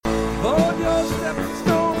your stepping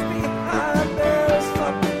stones behind their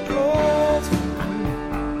sloppy clothes.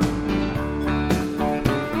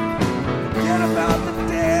 Forget about the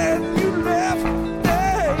dead you left,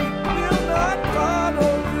 they will not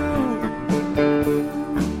follow you.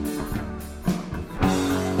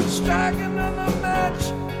 Striking another match,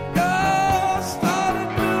 you're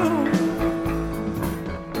starting new.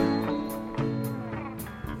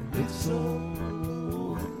 It's all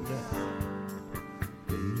now.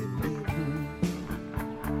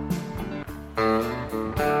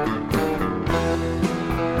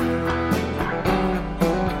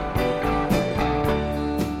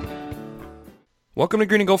 Welcome to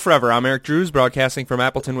Green and Gold Forever. I'm Eric Drews, broadcasting from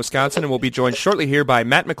Appleton, Wisconsin, and we'll be joined shortly here by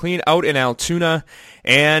Matt McLean out in Altoona.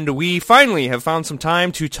 And we finally have found some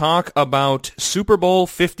time to talk about Super Bowl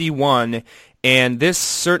 51, and this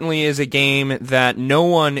certainly is a game that no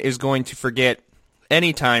one is going to forget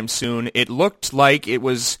anytime soon. It looked like it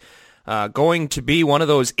was going to be one of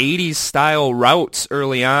those 80s-style routes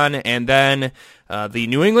early on, and then the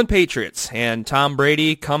New England Patriots and Tom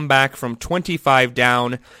Brady come back from 25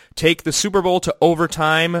 down, take the Super Bowl to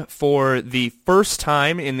overtime for the first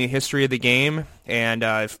time in the history of the game, and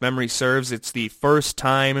if memory serves, it's the first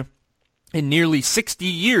time in nearly 60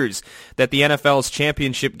 years that the NFL's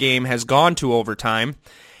championship game has gone to overtime,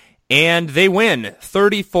 and they win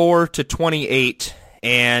 34-28.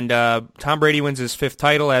 And Tom Brady wins his fifth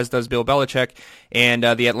title, as does Bill Belichick, and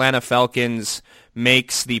the Atlanta Falcons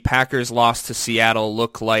makes the Packers' loss to Seattle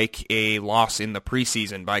look like a loss in the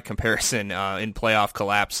preseason by comparison in playoff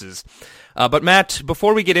collapses. But Matt,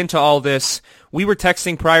 before we get into all this, we were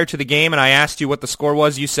texting prior to the game, and I asked you what the score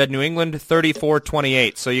was. You said New England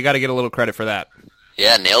 34-28, so you got to get a little credit for that.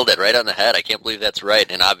 Yeah, nailed it right on the head. I can't believe that's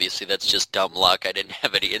right, and obviously that's just dumb luck. I didn't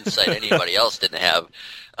have any insight anybody else didn't have.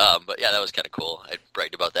 But yeah, that was kind of cool. I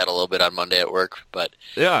bragged about that a little bit on Monday at work. But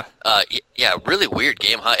yeah, really weird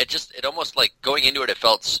game, huh? It almost like going into it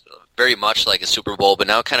felt very much like a Super Bowl, but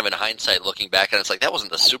now kind of in hindsight looking back, and it's like that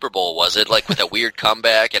wasn't the Super Bowl, was it? Like with a weird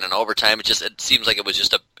comeback and an overtime, it seems like it was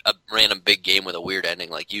just a random big game with a weird ending,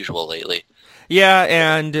 like usual lately. Yeah,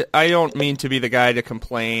 and I don't mean to be the guy to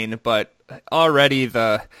complain, but already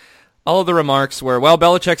all of the remarks were, well,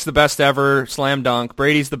 Belichick's the best ever, slam dunk.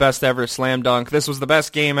 Brady's the best ever, slam dunk. This was the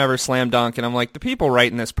best game ever, slam dunk. And I'm like, the people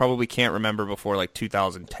writing this probably can't remember before like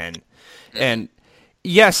 2010. And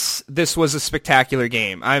yes, this was a spectacular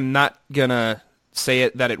game. I'm not going to say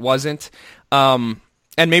that it wasn't. And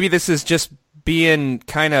maybe this is just being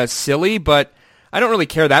kind of silly, but I don't really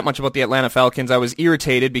care that much about the Atlanta Falcons. I was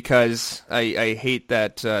irritated because I hate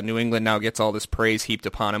that New England now gets all this praise heaped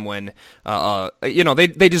upon them when,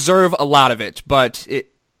 they deserve a lot of it, but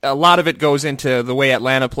a lot of it goes into the way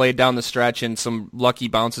Atlanta played down the stretch and some lucky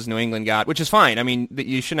bounces New England got, which is fine. I mean,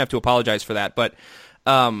 you shouldn't have to apologize for that, but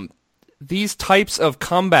these types of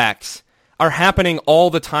comebacks are happening all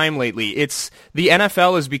the time lately. The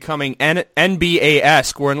NFL is becoming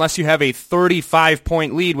NBA-esque, where unless you have a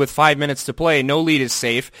 35-point lead with 5 minutes to play, no lead is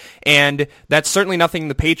safe, and that's certainly nothing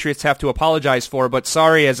the Patriots have to apologize for, but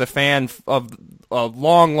sorry as a fan of a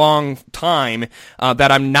long, long time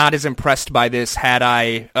that I'm not as impressed by this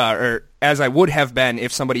or as I would have been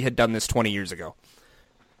if somebody had done this 20 years ago.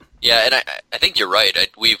 Yeah, and I think you're right.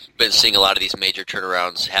 We've been seeing a lot of these major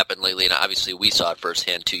turnarounds happen lately, and obviously we saw it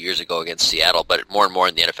firsthand 2 years ago against Seattle, but more and more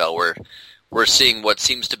in the NFL we're seeing what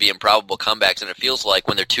seems to be improbable comebacks, and it feels like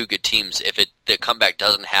when they're two good teams, if the comeback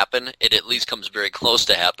doesn't happen, it at least comes very close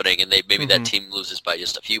to happening, and maybe that team loses by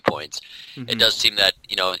just a few points. It does seem that,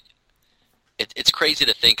 it's crazy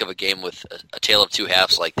to think of a game with a tale of two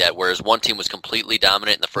halves like that, whereas one team was completely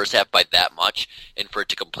dominant in the first half by that much, and for it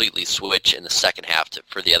to completely switch in the second half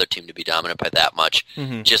for the other team to be dominant by that much.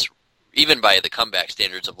 Just even by the comeback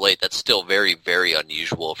standards of late, that's still very, very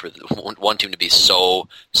unusual for one team to be so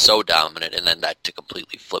dominant and then that to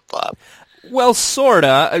completely flip-flop. Well,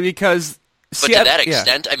 sorta, because... But to that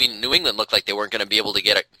extent, I mean, New England looked like they weren't going to be able to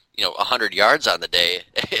get 100 yards on the day,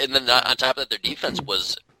 and then on top of that, their defense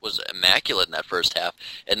was immaculate in that first half,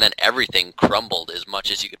 and then everything crumbled as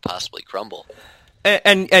much as you could possibly crumble.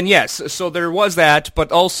 And yes, so there was that,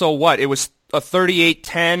 but also it was a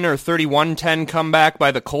 38-10 or 31-10 comeback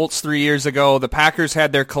by the Colts 3 years ago. The Packers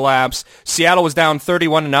had their collapse. Seattle was down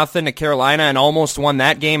 31-0 to Carolina and almost won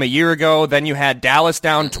that game a year ago. Then you had Dallas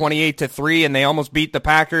down 28-3, and they almost beat the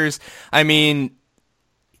Packers. I mean,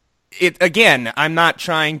 again, I'm not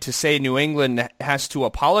trying to say New England has to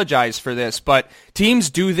apologize for this, but teams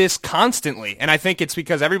do this constantly, and I think it's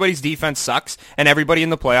because everybody's defense sucks and everybody in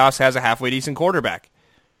the playoffs has a halfway decent quarterback.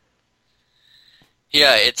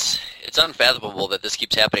 Yeah, it's unfathomable that this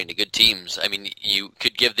keeps happening to good teams. I mean, you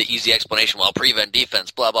could give the easy explanation, well, prevent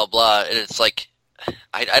defense, blah, blah, blah, and it's like,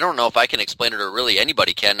 I don't know if I can explain it or really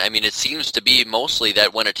anybody can. I mean, it seems to be mostly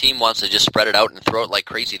that when a team wants to just spread it out and throw it like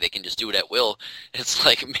crazy, they can just do it at will. It's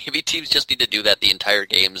like maybe teams just need to do that the entire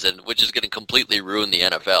games, and which is going to completely ruin the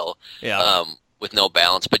NFL with no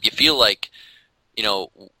balance. But you feel like,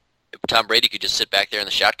 Tom Brady could just sit back there in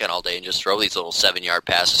the shotgun all day and just throw these little 7-yard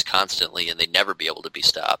passes constantly, and they'd never be able to be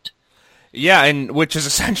stopped. Yeah, and which is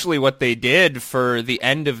essentially what they did for the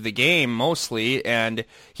end of the game mostly, and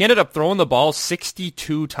he ended up throwing the ball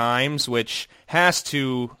 62 times, which has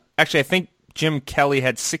to... Actually, I think Jim Kelly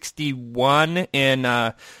had 61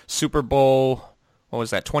 in Super Bowl,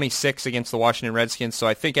 26 against the Washington Redskins, so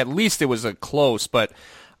I think at least it was a close, but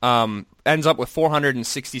ends up with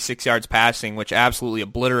 466 yards passing, which absolutely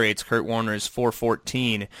obliterates Kurt Warner's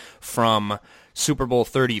 414 from Super Bowl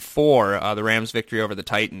 34, the Rams' victory over the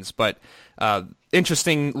Titans. But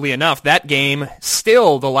interestingly enough, that game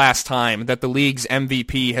still the last time that the league's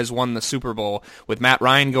MVP has won the Super Bowl, with Matt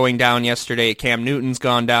Ryan going down yesterday, Cam Newton's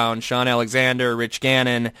gone down, Sean Alexander, Rich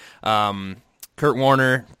Gannon, Kurt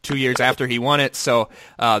Warner 2 years after he won it. So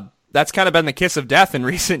that's kind of been the kiss of death in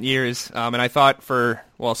recent years. And I thought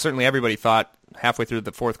certainly everybody thought halfway through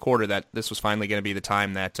the fourth quarter that this was finally going to be the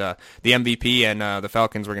time that the MVP and the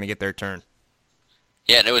Falcons were going to get their turn.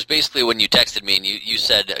 Yeah, and it was basically when you texted me and you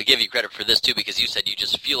said, I give you credit for this too, because you said you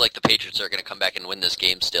just feel like the Patriots are going to come back and win this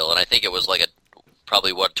game still. And I think it was like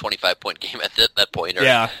probably 25-point game at that point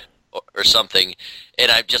or something. And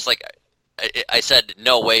I'm just like, I said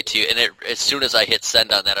no way to you, and as soon as I hit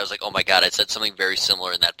send on that, I was like, oh my god, I said something very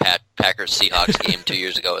similar in that Packers-Seahawks game 2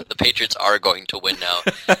 years ago. The Patriots are going to win now.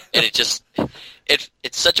 And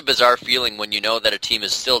it's such a bizarre feeling when you know that a team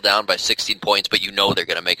is still down by 16 points, but you know they're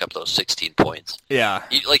going to make up those 16 points. Yeah.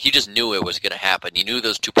 You just knew it was going to happen. You knew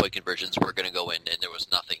those 2-point conversions were going to go in, and there was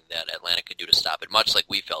nothing that Atlanta could do to stop it, much like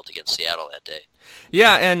we felt against Seattle that day.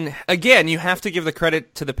 Yeah, and again, you have to give the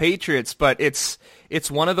credit to the Patriots, but it's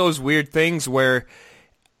one of those weird things where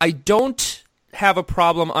I don't have a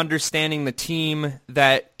problem understanding the team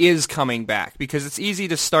that is coming back, because it's easy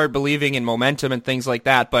to start believing in momentum and things like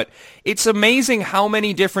that, but it's amazing how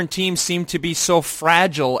many different teams seem to be so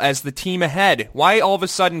fragile as the team ahead. Why all of a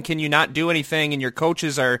sudden can you not do anything and your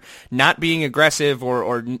coaches are not being aggressive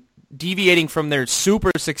or deviating from their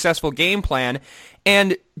super successful game plan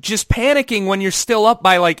and just panicking when you're still up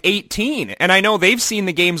by like 18? And I know they've seen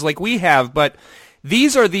the games like we have, but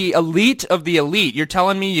these are the elite of the elite. You're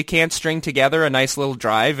telling me you can't string together a nice little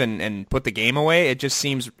drive and put the game away? It just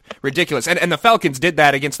seems ridiculous. And the Falcons did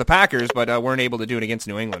that against the Packers, but weren't able to do it against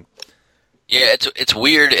New England. Yeah, it's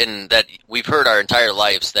weird in that we've heard our entire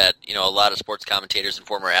lives that, a lot of sports commentators and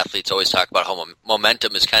former athletes always talk about how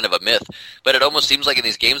momentum is kind of a myth, but it almost seems like in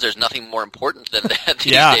these games there's nothing more important than that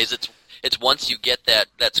these days. It's once you get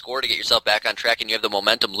that score to get yourself back on track and you have the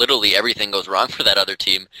momentum, literally everything goes wrong for that other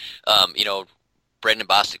team. Brandon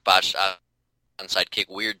Bostic botched onside kick,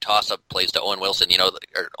 weird toss-up plays to Owen Wilson,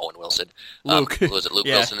 or Owen Wilson. Luke. Was it Luke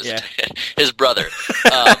Wilson? Yeah. His brother.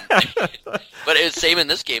 But it was same in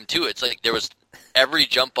this game, too. It's like there was every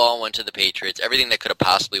jump ball went to the Patriots. Everything that could have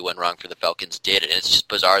possibly went wrong for the Falcons did. And it's just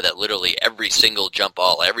bizarre that literally every single jump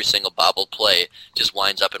ball, every single bobbled play just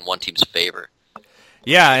winds up in one team's favor.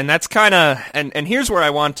 Yeah, and that's kind of, and here's where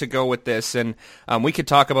I want to go with this, and we could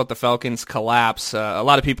talk about the Falcons' collapse. A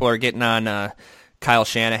lot of people are getting on Kyle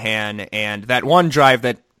Shanahan, and that one drive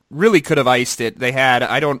that really could have iced it. They had,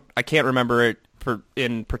 I can't remember it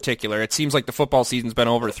in particular. It seems like the football season's been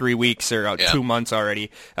over 3 weeks or 2 months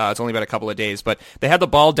already. It's only been a couple of days, but they had the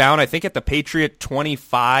ball down, I think, at the Patriot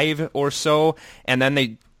 25 or so, and then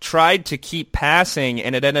they tried to keep passing,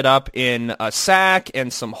 and it ended up in a sack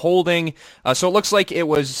and some holding. So it looks like it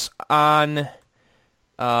was on,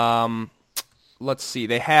 let's see,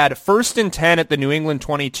 they had 1st and 10 at the New England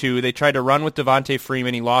 22. They tried to run with Devontae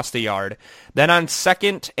Freeman. He lost a yard. Then on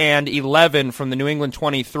 2nd and 11 from the New England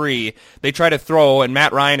 23, they try to throw, and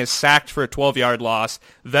Matt Ryan is sacked for a 12-yard loss.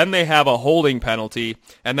 Then they have a holding penalty,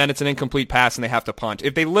 and then it's an incomplete pass, and they have to punt.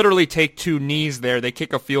 If they literally take 2 knees there, they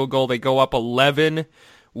kick a field goal, they go up 11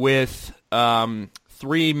 with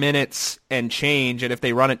 3 minutes and change, and if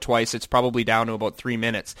they run it twice, it's probably down to about 3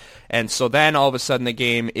 minutes. And so then all of a sudden the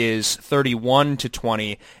game is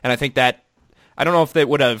 31-20, and I think that, I don't know if they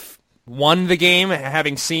would have won the game,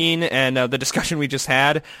 having seen, and the discussion we just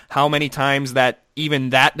had, how many times that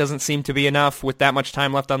even that doesn't seem to be enough with that much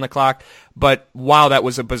time left on the clock, but wow, that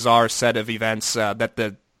was a bizarre set of events that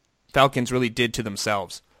the Falcons really did to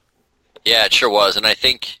themselves. Yeah, it sure was, and I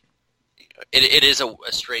think it is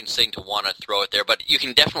a strange thing to want to throw it there, but you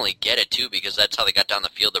can definitely get it too because that's how they got down the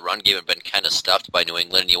field. The run game had been kind of stuffed by New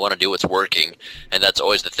England, and you want to do what's working, and that's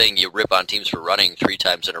always the thing. You rip on teams for running 3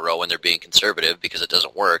 times in a row when they're being conservative because it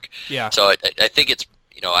doesn't work. Yeah. So I think it's,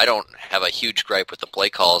 I don't have a huge gripe with the play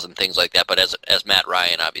calls and things like that, but as Matt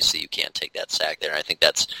Ryan, obviously you can't take that sack there, and I think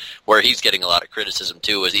that's where he's getting a lot of criticism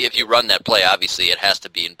too, is if you run that play, obviously it has to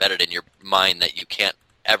be embedded in your mind that you can't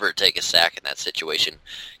ever take a sack in that situation.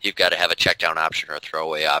 You've got to have a check down option or a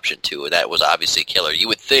throwaway option too. That was obviously killer. You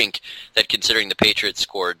would think that considering the Patriots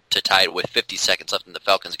scored to tie it with 50 seconds left and the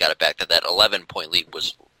Falcons got it back, that 11-point lead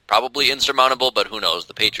was probably insurmountable, but who knows?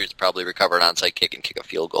 The Patriots probably recover an onside kick and kick a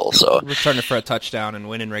field goal. So return it for a touchdown and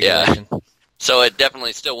win in regulation. Yeah. So it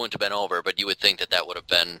definitely still wouldn't have been over, but you would think that would have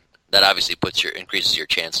been, that obviously increases your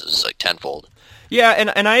chances like tenfold. Yeah,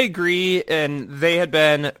 and I agree, and they had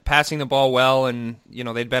been passing the ball well, and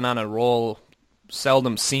they'd been on a roll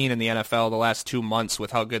seldom seen in the NFL the last 2 months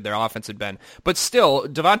with how good their offense had been. But still,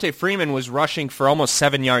 Devontae Freeman was rushing for almost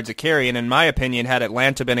 7 yards a carry, and in my opinion, had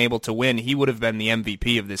Atlanta been able to win, he would have been the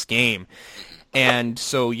MVP of this game. And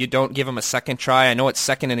so you don't give him a second try. I know it's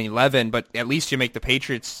 2nd and 11, but at least you make the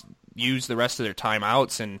Patriots use the rest of their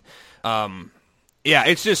timeouts. And yeah,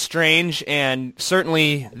 it's just strange, and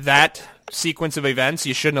certainly that sequence of events,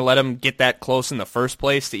 you shouldn't have let them get that close in the first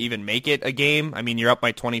place to even make it a game. I mean, you're up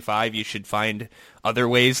by 25. You should find other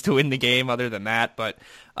ways to win the game other than that. But,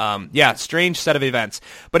 yeah, strange set of events.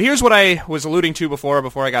 But here's what I was alluding to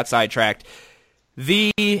before I got sidetracked.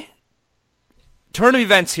 The turn of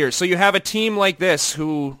events here. So you have a team like this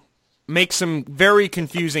who makes some very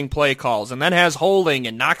confusing play calls and then has holding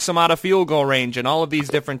and knocks them out of field goal range and all of these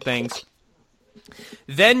different things.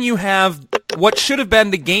 Then you have what should have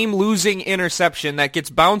been the game-losing interception that gets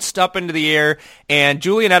bounced up into the air, and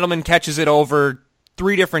Julian Edelman catches it over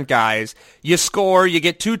 3 different guys. You score, you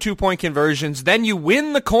get 2 two-point conversions, then you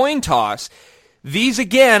win the coin toss. These,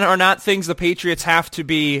 again, are not things the Patriots have to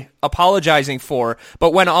be apologizing for,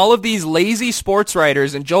 but when all of these lazy sports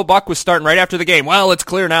writers, and Joe Buck was starting right after the game, well, it's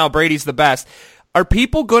clear now Brady's the best. Are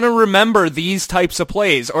people going to remember these types of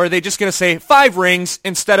plays, or are they just going to say 5 rings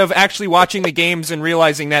instead of actually watching the games and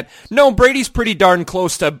realizing that, no, Brady's pretty darn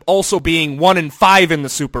close to also being 1-5 in the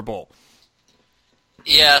Super Bowl?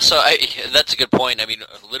 Yeah, so that's a good point. I mean,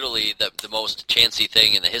 literally the most chancy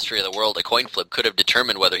thing in the history of the world, a coin flip, could have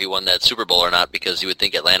determined whether he won that Super Bowl or not, because you would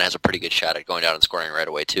think Atlanta has a pretty good shot at going down and scoring right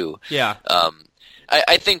away, too. Yeah.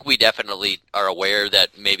 I think we definitely are aware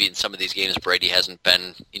that maybe in some of these games Brady hasn't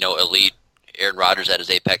been, elite. Aaron Rodgers at his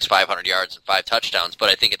apex, 500 yards and 5 touchdowns. But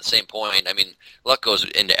I think at the same point, I mean, luck goes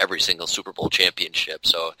into every single Super Bowl championship.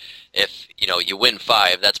 So if, you win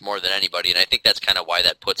 5, that's more than anybody. And I think that's kind of why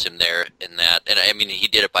that puts him there in that. And I mean, he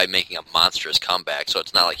did it by making a monstrous comeback. So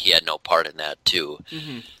it's not like he had no part in that too.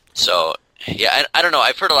 Mm-hmm. So, yeah, I don't know.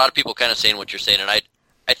 I've heard a lot of people kind of saying what you're saying. And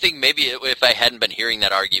I think maybe if I hadn't been hearing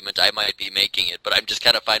that argument, I might be making it. But I'm just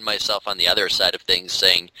kind of find myself on the other side of things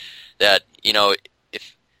saying that,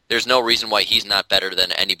 there's no reason why he's not better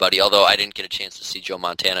than anybody, although I didn't get a chance to see Joe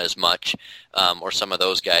Montana as much, or some of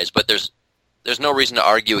those guys. But there's no reason to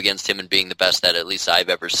argue against him in being the best that at least I've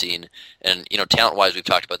ever seen. And, talent-wise, we've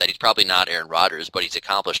talked about that. He's probably not Aaron Rodgers, but he's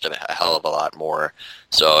accomplished a hell of a lot more.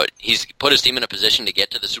 So he's put his team in a position to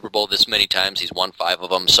get to the Super Bowl this many times. He's won 5 of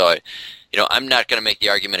them. So, I'm not going to make the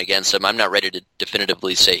argument against him. I'm not ready to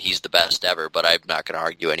definitively say he's the best ever, but I'm not going to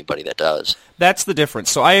argue anybody that does. That's the difference.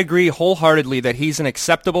 So I agree wholeheartedly that he's an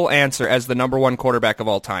acceptable answer as the number 1 quarterback of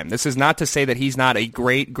all time. This is not to say that he's not a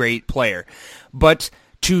great, great player. But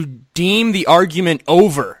to deem the argument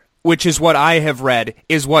over, which is what I have read,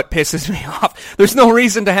 is what pisses me off. There's no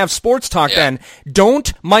reason to have sports talk then.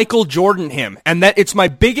 Don't Michael Jordan him. And that it's my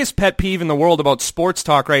biggest pet peeve in the world about sports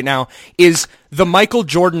talk right now is the Michael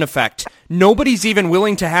Jordan effect. Nobody's even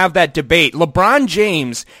willing to have that debate. LeBron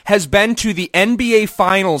James has been to the NBA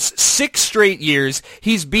Finals 6 straight years.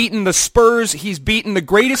 He's beaten the Spurs. He's beaten the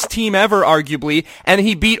greatest team ever, arguably. And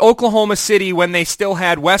he beat Oklahoma City when they still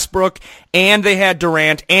had Westbrook, and they had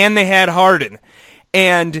Durant, and they had Harden.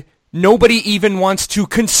 And nobody even wants to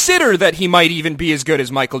consider that he might even be as good as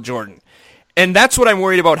Michael Jordan. And that's what I'm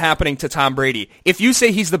worried about happening to Tom Brady. If you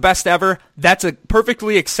say he's the best ever, that's a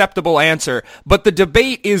perfectly acceptable answer. But the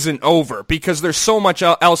debate isn't over because there's so much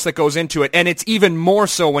else that goes into it. And it's even more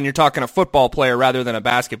so when you're talking a football player rather than a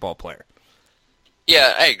basketball player.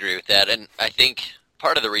 Yeah, I agree with that. And I think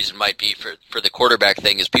part of the reason might be for the quarterback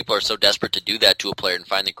thing is people are so desperate to do that to a player and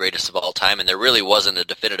find the greatest of all time, and there really wasn't a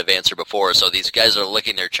definitive answer before. So these guys are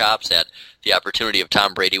licking their chops at the opportunity of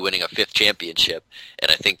Tom Brady winning a 5th championship. And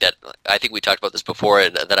I think we talked about this before,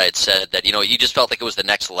 that I had said that, you just felt like it was the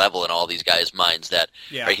next level in all these guys' minds that,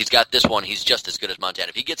 right, he's got this one, he's just as good as Montana.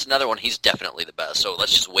 If he gets another one, he's definitely the best. So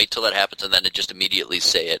let's just wait till that happens and then to just immediately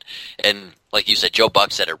say it. And like you said, Joe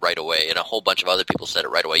Buck said it right away, and a whole bunch of other people said it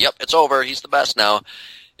right away. Yep, it's over. He's the best now.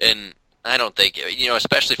 And I don't think,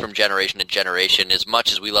 especially from generation to generation, as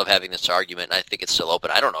much as we love having this argument, I think it's still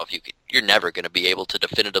open. I don't know if you're never going to be able to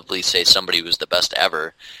definitively say somebody was the best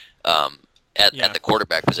ever at the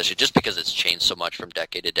quarterback position, just because it's changed so much from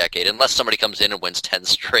decade to decade. Unless somebody comes in and wins 10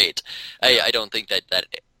 straight, I don't think that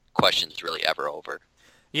question's really ever over.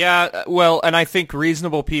 Yeah, well, and I think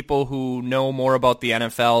reasonable people who know more about the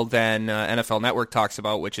NFL than NFL Network talks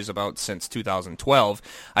about, which is about since 2012,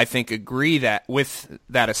 I think agree with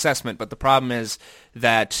that assessment. But the problem is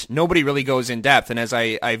that nobody really goes in depth. And as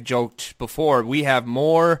I've joked before, we have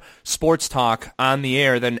more sports talk on the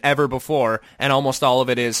air than ever before, and almost all of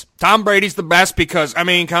it is, Tom Brady's the best because,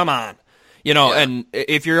 come on. And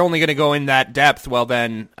if you're only going to go in that depth, well,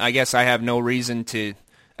 then I guess I have no reason to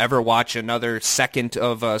ever watch another second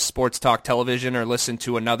of sports talk television or listen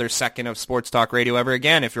to another second of sports talk radio ever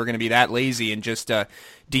again if you're going to be that lazy and just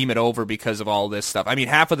deem it over because of all this stuff.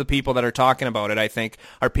 Half of the people that are talking about it, I think,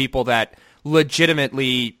 are people that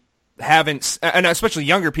legitimately haven't, and especially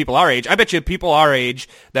younger people our age. I bet you people our age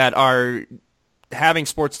that are having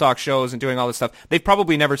sports talk shows and doing all this stuff, they've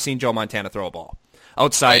probably never seen Joe Montana throw a ball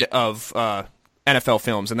outside of NFL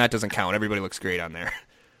films, and that doesn't count. Everybody looks great on there.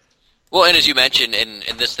 Well, and as you mentioned, and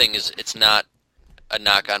this thing it's not a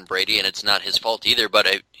knock on Brady, and it's not his fault either, but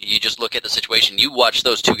you just look at the situation. You watch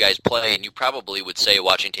those two guys play, and you probably would say,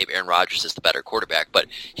 watching tape, Aaron Rodgers is the better quarterback, but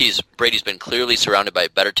Brady's been clearly surrounded by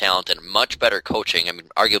better talent and much better coaching.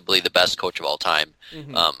 Arguably the best coach of all time.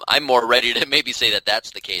 Mm-hmm. I'm more ready to maybe say that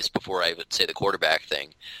that's the case before I would say the quarterback thing.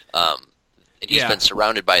 And he's been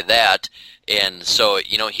surrounded by that, and so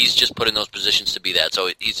he's just put in those positions to be that.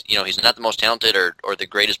 So he's not the most talented or the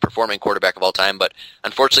greatest performing quarterback of all time, but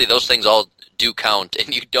unfortunately those things all do count,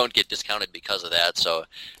 and you don't get discounted because of that. So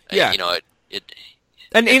he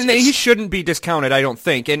shouldn't be discounted, I don't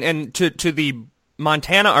think. And to the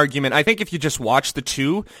Montana argument, I think if you just watch the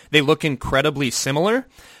two, they look incredibly similar.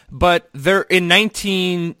 But they're in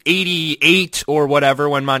 1988 or whatever,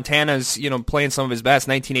 when Montana's playing some of his best,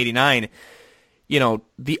 1989.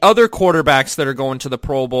 The other quarterbacks that are going to the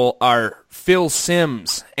Pro Bowl are Phil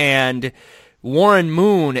Simms and Warren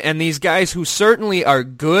Moon, and these guys who certainly are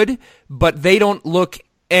good, but they don't look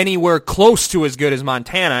anywhere close to as good as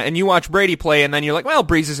Montana. And you watch Brady play, and then you're like, well,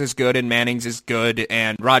 Brees is as good, and Manning's is good,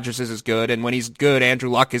 and Rodgers is as good, and when he's good, Andrew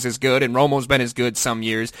Luck is as good, and Romo's been as good some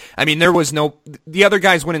years. The other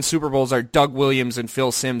guys winning Super Bowls are Doug Williams and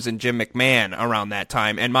Phil Simms and Jim McMahon around that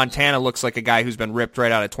time, and Montana looks like a guy who's been ripped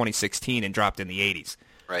right out of 2016 and dropped in the 80s.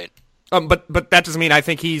 Right. But that doesn't mean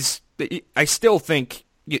I still think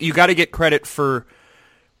you got to get credit for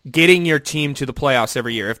getting your team to the playoffs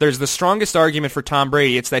every year. If there's the strongest argument for Tom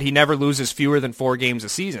Brady, it's that he never loses fewer than 4 games a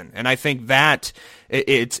season. And I think that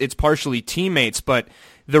it's partially teammates, but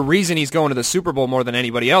the reason he's going to the Super Bowl more than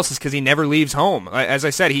anybody else is because he never leaves home. As I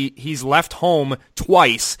said, he's left home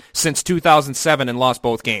twice since 2007 and lost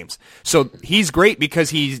both games. So he's great because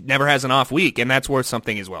he never has an off week, and that's worth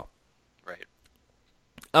something as well. Right.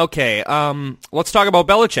 Okay, let's talk about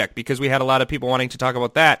Belichick, because we had a lot of people wanting to talk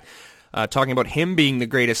about that. Talking about him being the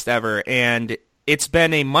greatest ever, and it's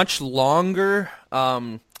been a much longer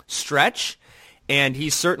stretch, and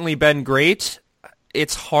he's certainly been great.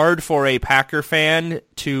 It's hard for a Packer fan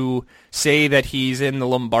to say that he's in the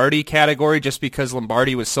Lombardi category just because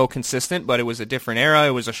Lombardi was so consistent, but it was a different era.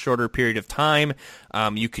 It was a shorter period of time.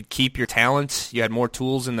 You could keep your talent. You had more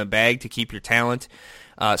tools in the bag to keep your talent.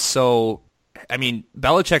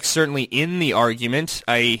 Belichick's certainly in the argument.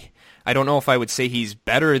 I don't know if I would say he's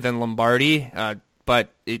better than Lombardi, but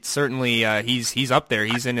it's certainly he's up there.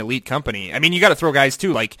 He's in elite company. You got to throw guys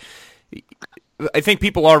too. Like, I think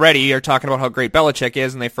people already are talking about how great Belichick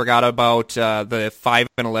is, and they forgot about the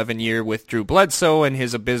 5-11 year with Drew Bledsoe and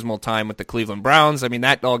his abysmal time with the Cleveland Browns.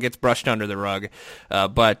 That all gets brushed under the rug,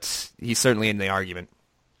 but he's certainly in the argument.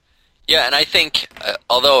 Yeah, and I think,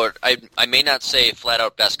 although I may not say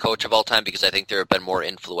flat-out best coach of all time, because I think there have been more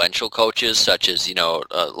influential coaches, such as,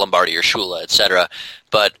 Lombardi or Shula, etc.,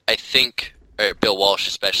 but I think, Bill Walsh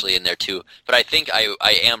especially in there too, but I think I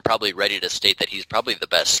am probably ready to state that he's probably the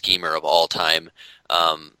best schemer of all time.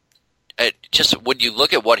 Just when you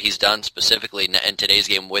look at what he's done specifically in today's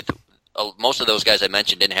game with most of those guys I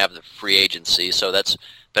mentioned didn't have the free agency, so that's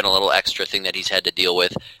been a little extra thing that he's had to deal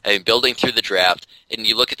with. I mean, building through the draft, and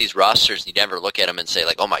you look at these rosters, and you never look at them and say,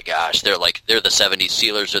 like, oh my gosh, they're the 70s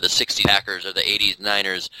Steelers or the 60s Packers or the 80s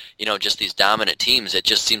Niners, just these dominant teams. It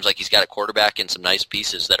just seems like he's got a quarterback and some nice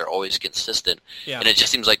pieces that are always consistent. Yeah. And it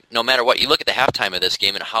just seems like no matter what, you look at the halftime of this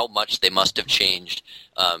game and how much they must have changed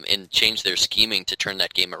and changed their scheming to turn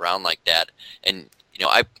that game around like that. And,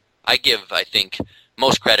 I give, I think,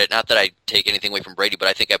 most credit, not that I take anything away from Brady, but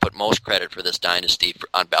I think I put most credit for this dynasty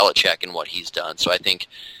on Belichick and what he's done. So I think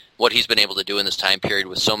what he's been able to do in this time period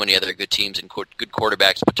with so many other good teams and good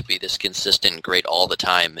quarterbacks, but to be this consistent and great all the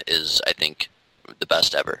time is, I think, the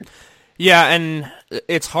best ever. Yeah, and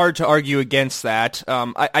it's hard to argue against that.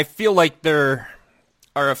 I feel like there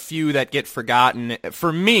are a few that get forgotten.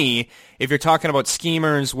 For me, if you're talking about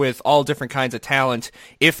schemers with all different kinds of talent,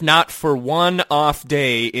 if not for one off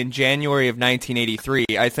day in January of 1983,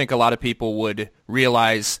 I think a lot of people would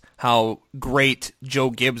realize how great Joe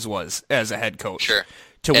Gibbs was as a head coach. Sure.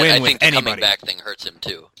 To win with anybody. I think the coming back thing hurts him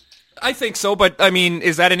too. I think so, but I mean,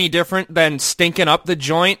 is that any different than stinking up the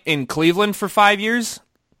joint in Cleveland for 5 years?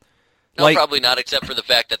 No, probably not, except for the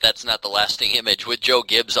fact that that's not the lasting image. With Joe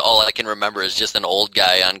Gibbs, all I can remember is just an old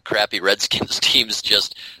guy on crappy Redskins teams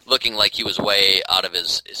just looking like he was way out of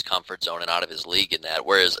his comfort zone and out of his league in that.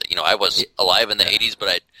 Whereas, I was alive in the 80s,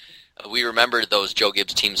 but we remember those Joe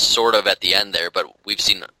Gibbs teams sort of at the end there, but we've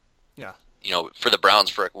seen, for the Browns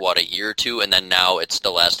for, a year or two, and then now it's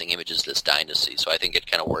the lasting image is this dynasty. So I think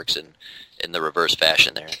it kind of works in the reverse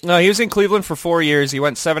fashion there. No, he was in Cleveland for 4 years. He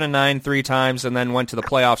went 7-9 3 times and then went to the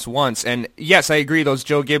playoffs once. And yes, I agree, those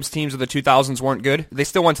Joe Gibbs teams of the 2000s weren't good. They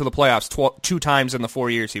still went to the playoffs 2 times in the 4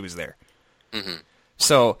 years he was there. Mm-hmm.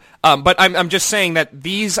 So, but I'm just saying that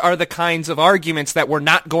these are the kinds of arguments that we're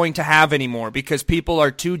not going to have anymore because people are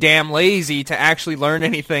too damn lazy to actually learn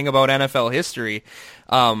anything about NFL history.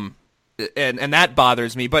 And that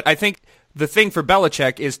bothers me. But I think the thing for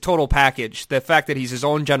Belichick is total package, the fact that he's his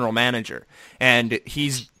own general manager. And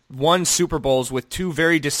he's won Super Bowls with 2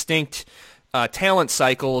 very distinct talent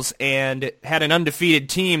cycles and had an undefeated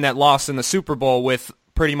team that lost in the Super Bowl with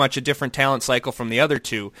pretty much a different talent cycle from the other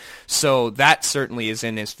 2. So that certainly is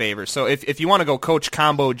in his favor. So if you want to go coach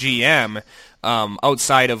combo GM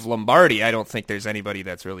outside of Lombardi, I don't think there's anybody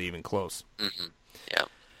that's really even close. Mm-hmm. Yeah.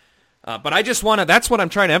 But I just want to, that's what I'm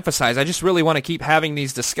trying to emphasize. I just really want to keep having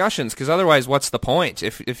these discussions because otherwise what's the point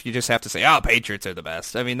if you just have to say, Patriots are the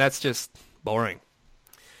best? I mean, that's just boring.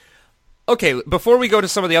 Okay, before we go to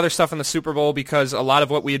some of the other stuff in the Super Bowl, because a lot of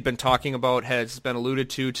what we had been talking about has been alluded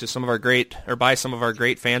to some of our by some of our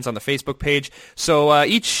great fans on the Facebook page. So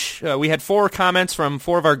we had 4 comments from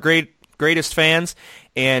 4 of our greatest fans,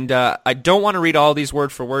 and I don't want to read all these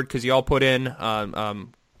word for word because you all put in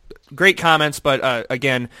great comments, but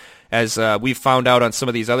again, as we've found out on some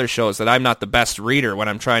of these other shows, that I'm not the best reader when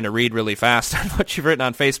I'm trying to read really fast on what you've written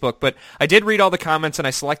on Facebook. But I did read all the comments, and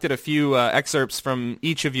I selected a few excerpts from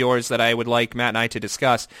each of yours that I would like Matt and I to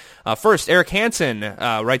discuss. First, Eric Hansen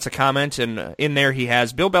writes a comment, and in there he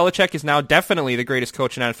has, Bill Belichick is now definitely the greatest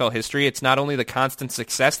coach in NFL history. It's not only the constant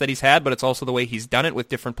success that he's had, but it's also the way he's done it with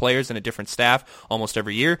different players and a different staff almost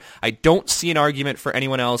every year. I don't see an argument for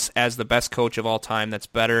anyone else as the best coach of all time that's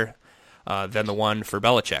better than the one for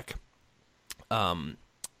Belichick.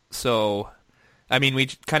 So, I mean, we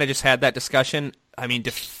kind of just had that discussion. I mean,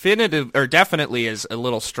 definitely is a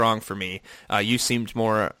little strong for me. You seemed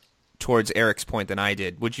more towards Eric's point than I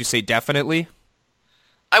did. Would you say definitely?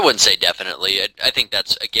 I wouldn't say definitely. I think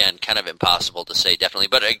that's, again, kind of impossible to say definitely.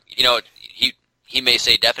 But, he may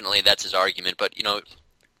say definitely, that's his argument. But,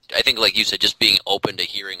 I think, like you said, just being open to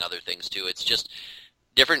hearing other things, too. It's just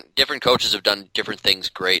different coaches have done different things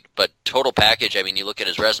great, but total package, I mean, you look at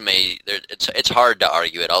his resume, it's hard to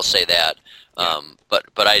argue it, I'll say that. But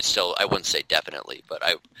I wouldn't say definitely, but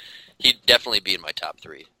he'd definitely be in my top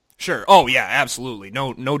 3. Sure. Oh, yeah, absolutely.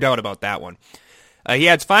 No doubt about that one. He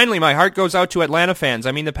adds, finally, my heart goes out to Atlanta fans.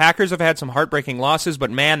 I mean, the Packers have had some heartbreaking losses,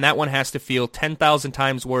 but man, that one has to feel 10,000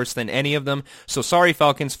 times worse than any of them. So sorry,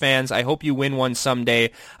 Falcons fans. I hope you win one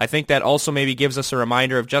someday. I think that also maybe gives us a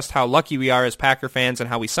reminder of just how lucky we are as Packer fans and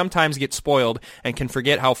how we sometimes get spoiled and can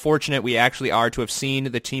forget how fortunate we actually are to have seen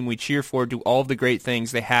the team we cheer for do all of the great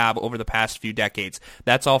things they have over the past few decades.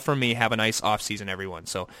 That's all from me. Have a nice offseason, everyone.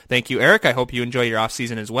 So thank you, Eric. I hope you enjoy your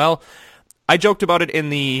offseason as well. I joked about it in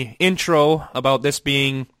the intro about this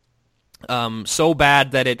being so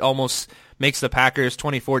bad that it almost makes the Packers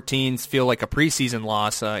 2014s feel like a preseason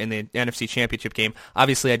loss in the NFC Championship game.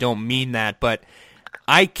 Obviously, I don't mean that, but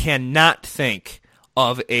I cannot think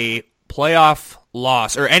of a playoff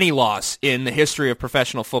loss or any loss in the history of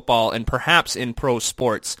professional football and perhaps in pro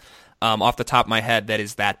sports off the top of my head that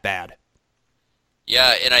is that bad.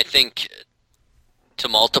 Yeah, and I think to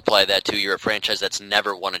multiply that too, you're a franchise that's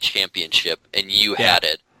never won a championship, and you had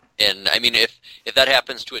it. And I mean, if that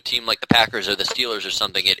happens to a team like the Packers or the Steelers or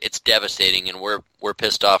something, it's devastating, and we're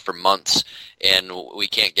pissed off for months, and we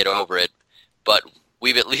can't get over it. But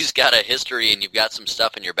we've at least got a history, and you've got some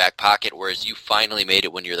stuff in your back pocket, whereas you finally made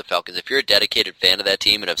it when you're the Falcons. If you're a dedicated fan of that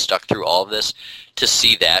team and have stuck through all of this, to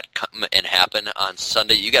see that come and happen on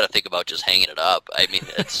Sunday, you got to think about just hanging it up. I mean,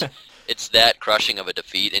 it's that crushing of a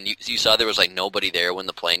defeat, and you saw there was like nobody there when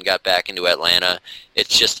the plane got back into Atlanta.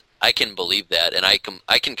 It's just, I can believe that, and I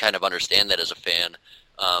can kind of understand that as a fan,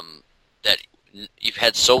 that you've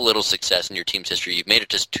had so little success in your team's history. You've made it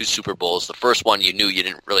to 2 Super Bowls. The first one you knew you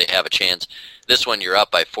didn't really have a chance. This one you're up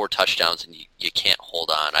by 4 touchdowns and you can't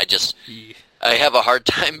hold on. I have a hard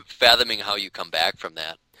time fathoming how you come back from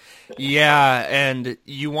that. Yeah, and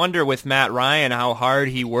you wonder with Matt Ryan how hard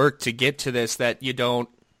he worked to get to this, that you don't,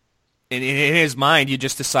 in his mind, you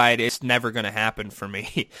just decide it's never going to happen for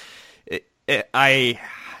me. I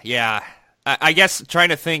guess trying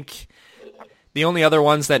to think, the only other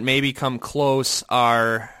ones that maybe come close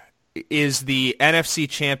is the NFC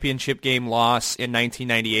Championship game loss in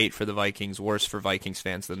 1998 for the Vikings worse for Vikings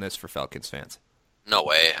fans than this for Falcons fans? No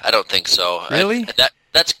way. I don't think so. Really?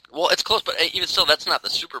 It's close, but even still, that's not the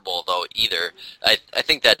Super Bowl, though, either. I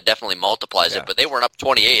think that definitely multiplies it, but they weren't up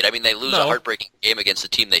 28. I mean, they lose a heartbreaking game against the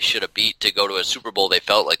team they should have beat to go to a Super Bowl they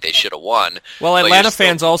felt like they should have won. Well, Atlanta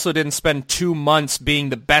fans also didn't spend 2 months being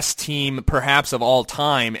the best team, perhaps, of all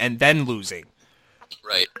time, and then losing.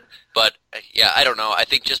 Right. But, yeah, I don't know. I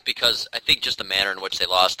think just the manner in which they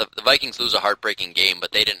lost. The Vikings lose a heartbreaking game,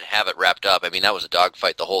 but they didn't have it wrapped up. I mean, that was a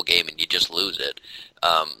dogfight the whole game, and you just lose it.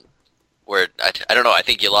 Where, I don't know, I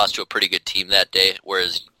think you lost to a pretty good team that day,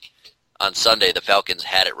 whereas on Sunday the Falcons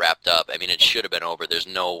had it wrapped up. I mean, it should have been over. There's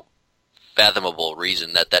no fathomable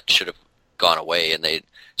reason that should have gone away, and they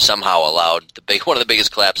somehow allowed one of the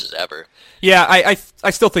biggest collapses ever. Yeah,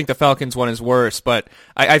 I still think the Falcons one is worse, but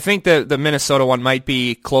I think the Minnesota one might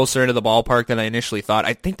be closer into the ballpark than I initially thought.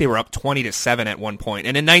 I think they were up 20-7 at one point,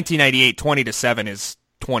 and in 1998, 20-7 is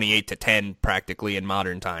 28-10 practically in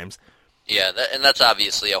modern times. Yeah, and that's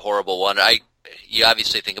obviously a horrible one. You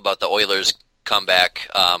obviously think about the Oilers comeback,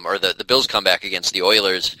 or the Bills comeback against the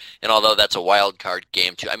Oilers, and although that's a wild card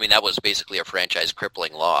game too, I mean, that was basically a franchise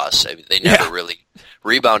crippling loss. I mean, they never really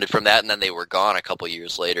rebounded from that, and then they were gone a couple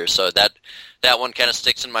years later. So that one kind of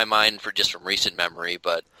sticks in my mind from recent memory.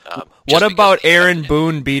 But what about Aaron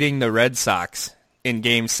Boone beating the Red Sox in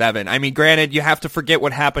Game 7? I mean, granted, you have to forget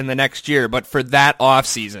what happened the next year, but for that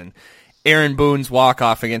offseason, Aaron Boone's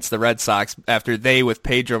walk-off against the Red Sox after they, with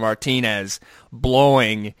Pedro Martinez,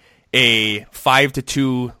 blowing a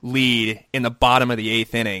 5-2 lead in the bottom of the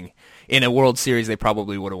 8th inning in a World Series they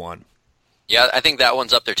probably would have won. Yeah, I think that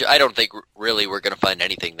one's up there too. I don't think really we're going to find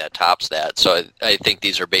anything that tops that. So I think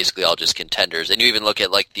these are basically all just contenders. And you even look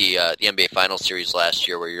at like the NBA Finals series last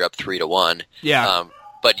year where you're up 3-1. Yeah.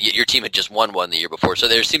 But your team had just won one the year before. So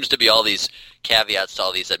there seems to be all these caveats to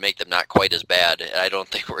all these that make them not quite as bad. And I don't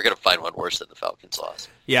think we're going to find one worse than the Falcons loss.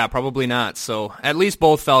 Yeah, probably not. So at least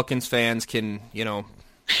both Falcons fans can,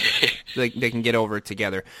 they can get over it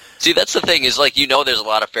together. See, that's the thing is, like, there's a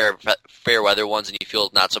lot of fair weather ones and you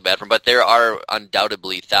feel not so bad for them, but there are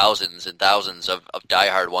undoubtedly thousands and thousands of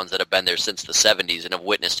diehard ones that have been there since the 70s and have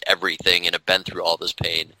witnessed everything and have been through all this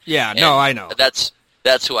pain. Yeah, no, I know.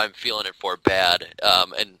 That's who I'm feeling it for bad.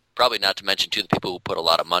 And probably not to mention, too, the people who put a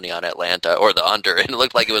lot of money on Atlanta or the under, and it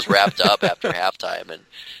looked like it was wrapped up after halftime, and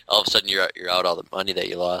all of a sudden you're out all the money that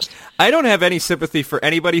you lost. I don't have any sympathy for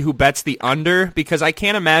anybody who bets the under, because I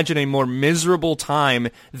can't imagine a more miserable time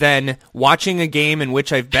than watching a game in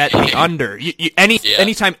which I've bet the under.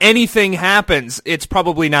 Anytime anything happens, it's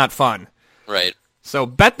probably not fun. Right. So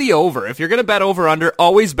bet the over. If you're going to bet over-under,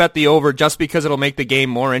 always bet the over, just because it'll make the game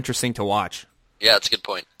more interesting to watch. Yeah, that's a good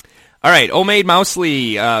point. All right, Omaid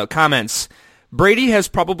Mousley comments, Brady has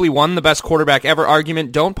probably won the best quarterback ever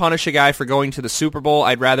argument. Don't punish a guy for going to the Super Bowl.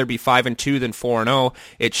 I'd rather be 5-2 than 4-0.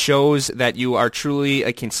 It shows that you are truly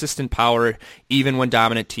a consistent power, even when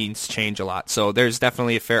dominant teams change a lot. So there's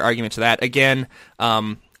definitely a fair argument to that. Again,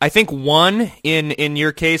 I think one in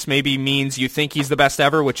your case maybe means you think he's the best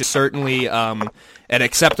ever, which is certainly an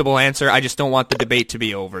acceptable answer. I just don't want the debate to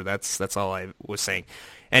be over. That's all I was saying.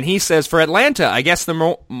 And he says, for Atlanta, I guess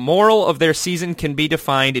the moral of their season can be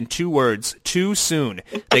defined in 2 words: too soon.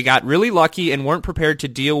 They got really lucky and weren't prepared to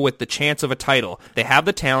deal with the chance of a title. They have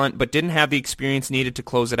the talent, but didn't have the experience needed to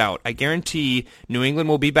close it out. I guarantee New England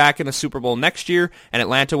will be back in the Super Bowl next year, and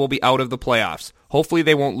Atlanta will be out of the playoffs. Hopefully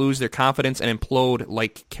they won't lose their confidence and implode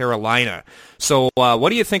like Carolina. So what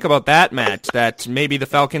do you think about that, Matt? That maybe the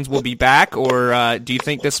Falcons will be back, or do you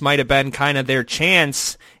think this might have been kind of their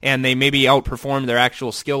chance and they maybe outperformed their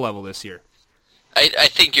actual skill level this year? I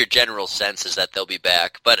think your general sense is that they'll be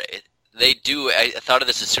back, but they do. I thought of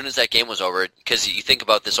this as soon as that game was over, because you think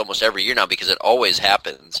about this almost every year now, because it always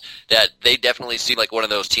happens, that they definitely seem like one of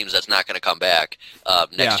those teams that's not going to come back.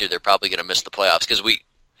 Next year they're probably going to miss the playoffs, because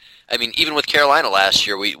even with Carolina last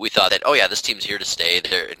year, we thought that, oh yeah, this team's here to stay.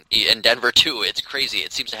 And Denver too. It's crazy.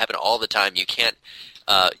 It seems to happen all the time. You can't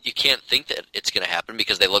think that it's going to happen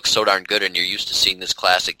because they look so darn good, and you're used to seeing this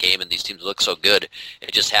classic game, and these teams look so good.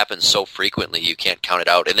 It just happens so frequently, you can't count it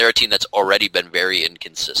out. And they're a team that's already been very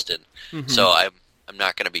inconsistent. Mm-hmm. So I'm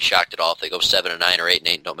not going to be shocked at all if they go 7-9 or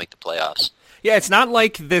 8-8 and don't make the playoffs. Yeah, it's not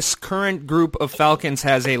like this current group of Falcons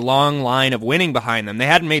has a long line of winning behind them. They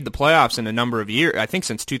hadn't made the playoffs in a number of years, I think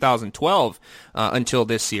since 2012 until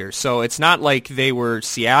this year. So it's not like they were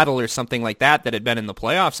Seattle or something like that had been in the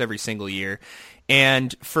playoffs every single year.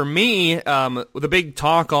 And for me, the big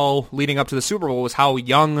talk all leading up to the Super Bowl was how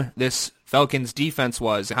young this Falcons defense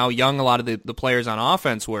was, how young a lot of the players on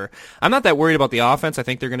offense were. I'm not that worried about the offense. I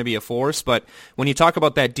think they're going to be a force. But when you talk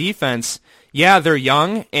about that defense, yeah, they're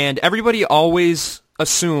young, and everybody always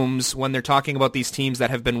assumes when they're talking about these teams that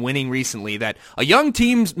have been winning recently that a young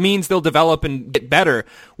team means they'll develop and get better.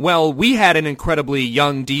 Well, we had an incredibly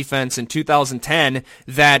young defense in 2010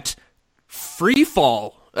 that free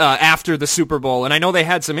fall after the Super Bowl, and I know they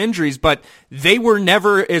had some injuries, but they were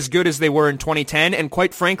never as good as they were in 2010, and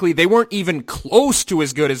quite frankly, they weren't even close to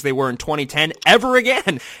as good as they were in 2010 ever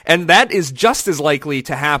again, and that is just as likely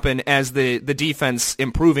to happen as the defense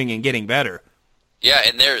improving and getting better. Yeah,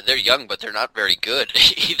 and they're young, but they're not very good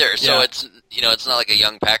either. So it's not like a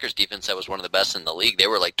young Packers defense that was one of the best in the league. They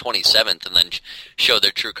were like 27th and then showed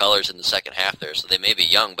their true colors in the second half there. So they may be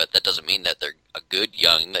young, but that doesn't mean that they're a good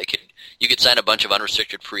young. You could sign a bunch of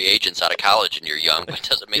unrestricted free agents out of college and you're young, but it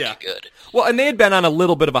doesn't make you good. Well, and they had been on a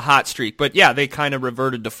little bit of a hot streak, but yeah, they kind of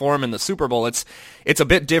reverted to form in the Super Bowl. It's a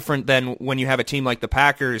bit different than when you have a team like the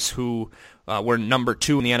Packers who were number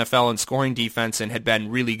 2 in the NFL in scoring defense and had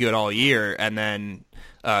been really good all year, and then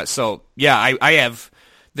I have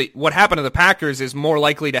what happened to the Packers is more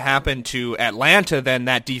likely to happen to Atlanta than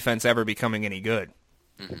that defense ever becoming any good.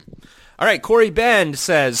 Mm-hmm. All right, Corey Bend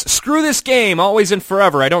says, screw this game, always and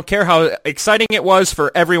forever. I don't care how exciting it was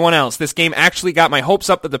for everyone else. This game actually got my hopes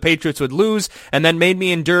up that the Patriots would lose and then made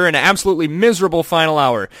me endure an absolutely miserable final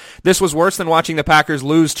hour. This was worse than watching the Packers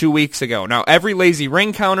lose 2 weeks ago. Now, every lazy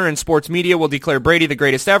ring counter in sports media will declare Brady the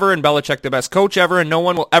greatest ever and Belichick the best coach ever, and no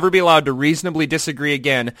one will ever be allowed to reasonably disagree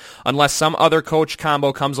again unless some other coach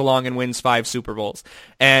combo comes along and wins 5 Super Bowls.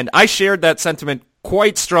 And I shared that sentiment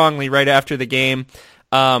quite strongly right after the game.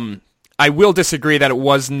 I will disagree that it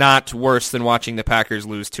was not worse than watching the Packers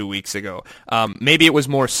lose 2 weeks ago. Maybe it was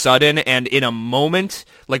more sudden, and in a moment,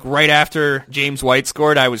 like right after James White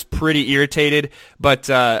scored, I was pretty irritated. But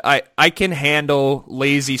I can handle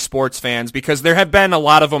lazy sports fans because there have been a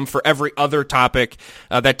lot of them for every other topic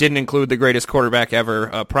that didn't include the greatest quarterback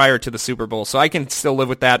ever prior to the Super Bowl. So I can still live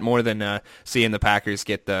with that more than seeing the Packers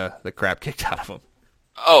get the crap kicked out of them.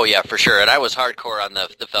 Oh, yeah, for sure. And I was hardcore on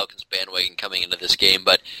the Falcons bandwagon coming into this game.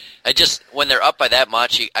 But when they're up by that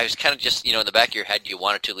much, I was kind of just, in the back of your head, you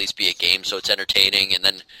want it to at least be a game so it's entertaining. And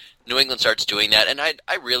then New England starts doing that. And I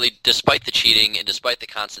really, despite the cheating and despite the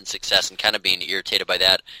constant success and kind of being irritated by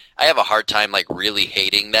that, I have a hard time, really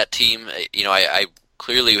hating that team. I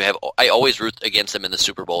clearly I always root against them in the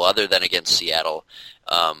Super Bowl other than against Seattle.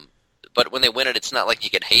 But when they win it, it's not like you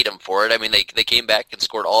can hate them for it. I mean, they came back and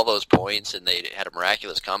scored all those points, and they had a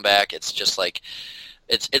miraculous comeback. It's just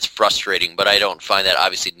it's frustrating, but I don't find that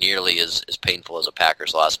obviously nearly as painful as a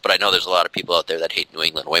Packers loss. But I know there's a lot of people out there that hate New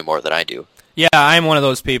England way more than I do. Yeah, I'm one of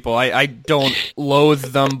those people. I don't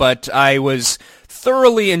loathe them, but I was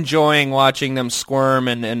thoroughly enjoying watching them squirm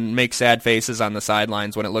and make sad faces on the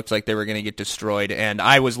sidelines when it looked like they were going to get destroyed. And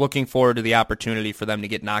I was looking forward to the opportunity for them to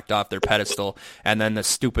get knocked off their pedestal, and then the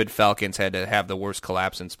stupid Falcons had to have the worst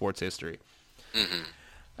collapse in sports history. Mm-hmm.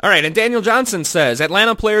 All right, and Daniel Johnson says,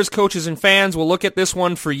 Atlanta players, coaches, and fans will look at this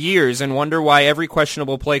one for years and wonder why every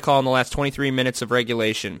questionable play call in the last 23 minutes of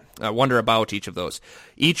regulation, wonder about each of those.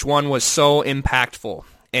 Each one was so impactful.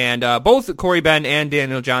 And both Corey Ben and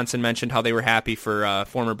Daniel Johnson mentioned how they were happy for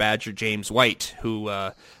former Badger James White, who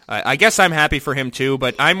I guess I'm happy for him too,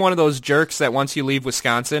 but I'm one of those jerks that once you leave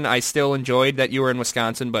Wisconsin, I still enjoyed that you were in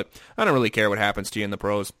Wisconsin, but I don't really care what happens to you in the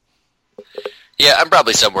pros. Yeah, I'm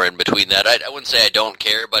probably somewhere in between that. I wouldn't say I don't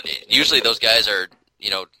care, but usually those guys are,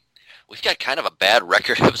 we've got kind of a bad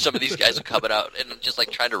record of some of these guys coming out and just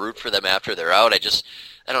like trying to root for them after they're out. I don't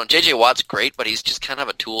know. J.J. Watt's great, but he's just kind of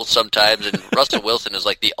a tool sometimes, and Russell Wilson is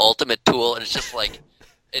like the ultimate tool, and it's just like,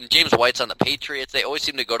 and James White's on the Patriots. They always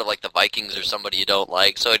seem to go to like the Vikings or somebody you don't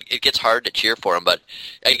like, so it gets hard to cheer for him. But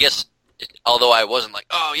I guess, although I wasn't like,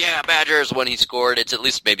 oh yeah, Badgers when he scored, it's at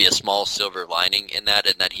least maybe a small silver lining in that,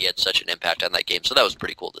 and that he had such an impact on that game. So that was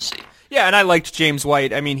pretty cool to see. Yeah, and I liked James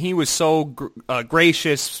White. I mean, he was so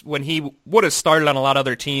gracious when he would have started on a lot of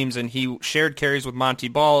other teams, and he shared carries with Monty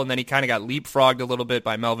Ball, and then he kind of got leapfrogged a little bit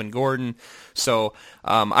by Melvin Gordon. So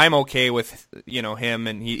I'm okay with him,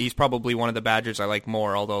 and he's probably one of the Badgers I like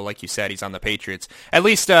more, although, like you said, he's on the Patriots. At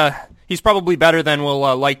least he's probably better than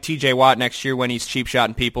we'll like T.J. Watt next year when he's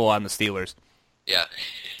cheap-shotting people on the Steelers. Yeah.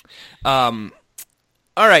 All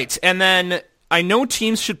right, and then I know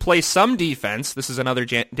teams should play some defense. This is another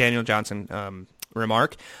Daniel Johnson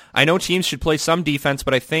remark. I know teams should play some defense,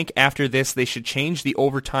 but I think after this they should change the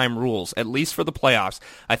overtime rules, at least for the playoffs.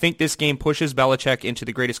 I think this game pushes Belichick into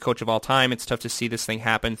the greatest coach of all time. It's tough to see this thing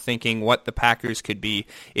happen, thinking what the Packers could be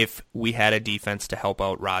if we had a defense to help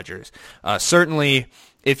out Rodgers. Certainly,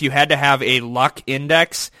 if you had to have a luck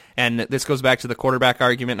index, and this goes back to the quarterback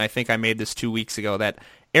argument, and I think I made this 2 weeks ago, that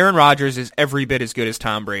Aaron Rodgers is every bit as good as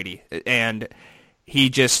Tom Brady, and he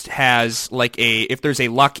just has if there's a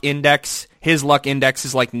luck index, his luck index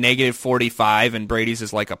is like negative 45, and Brady's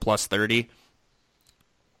is like a plus 30.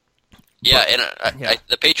 Yeah, and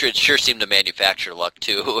the Patriots sure seem to manufacture luck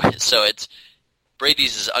too. So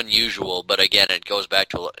Brady's is unusual, but again, it goes back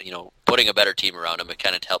to putting a better team around him. It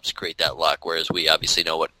kind of helps create that luck, whereas we obviously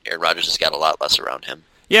know what Aaron Rodgers has got a lot less around him.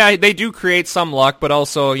 Yeah, they do create some luck, but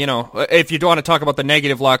also, if you don't want to talk about the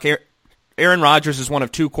negative luck, Aaron Rodgers is one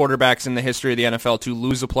of 2 quarterbacks in the history of the NFL to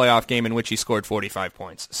lose a playoff game in which he scored 45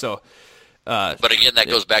 points. So, but again, that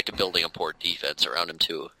goes back to building a poor defense around him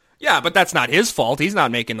too. Yeah, but that's not his fault. He's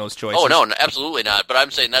not making those choices. Oh, no, absolutely not. But I'm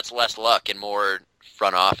saying that's less luck and more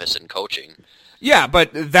front office and coaching. Yeah,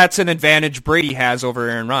 but that's an advantage Brady has over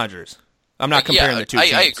Aaron Rodgers. I'm not comparing the two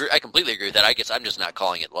teams. I agree. I completely agree with that. I guess I'm just not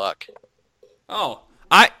calling it luck. Oh.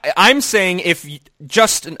 I'm saying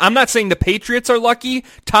I'm not saying the Patriots are lucky.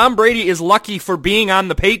 Tom Brady is lucky for being on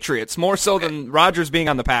the Patriots more so than Rodgers being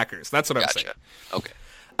on the Packers. That's what I'm saying. Okay.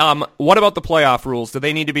 What about the playoff rules? Do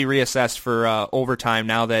they need to be reassessed for overtime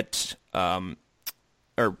now that, or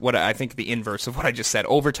what I think the inverse of what I just said,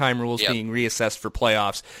 overtime rules being reassessed for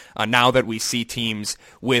playoffs now that we see teams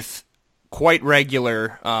with quite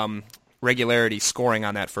regularity scoring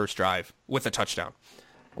on that first drive with a touchdown?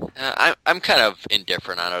 I'm kind of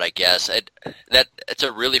indifferent on it, I guess. It's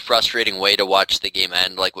a really frustrating way to watch the game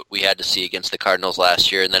end, like what we had to see against the Cardinals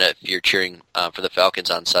last year, and then if you're cheering for the Falcons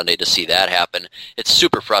on Sunday to see that happen, it's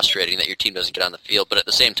super frustrating that your team doesn't get on the field, but at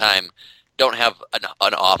the same time, don't have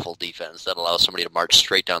an awful defense that allows somebody to march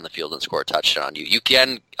straight down the field and score a touchdown. You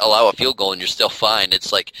can allow a field goal and you're still fine.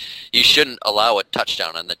 It's like you shouldn't allow a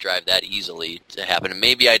touchdown on the drive that easily to happen. And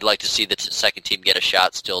maybe I'd like to see the second team get a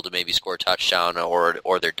shot still to maybe score a touchdown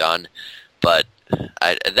or they're done. But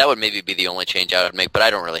that would maybe be the only change I would make, but I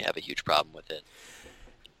don't really have a huge problem with it.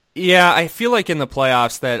 Yeah, I feel like in the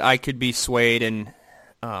playoffs that I could be swayed, and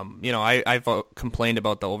I've complained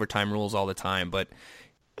about the overtime rules all the time, but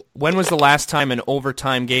when was the last time an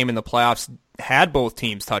overtime game in the playoffs had both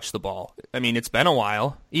teams touch the ball? I mean, it's been a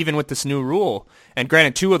while, even with this new rule. And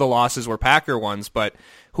granted, 2 of the losses were Packer ones, but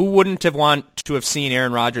who wouldn't have wanted to have seen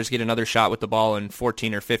Aaron Rodgers get another shot with the ball in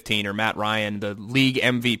 14 or 15, or Matt Ryan, the league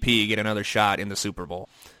MVP, get another shot in the Super Bowl?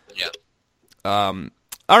 Yeah.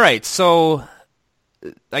 All right, so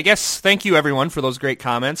I guess thank you, everyone, for those great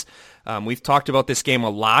comments. We've talked about this game a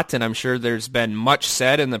lot, and I'm sure there's been much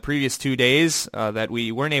said in the previous 2 days that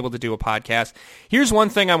we weren't able to do a podcast. Here's one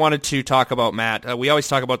thing I wanted to talk about, Matt. We always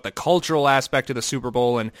talk about the cultural aspect of the Super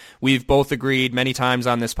Bowl, and we've both agreed many times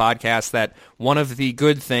on this podcast that one of the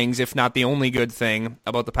good things, if not the only good thing,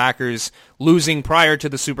 about the Packers losing prior to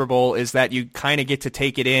the Super Bowl is that you kind of get to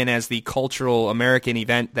take it in as the cultural American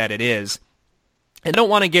event that it is. I don't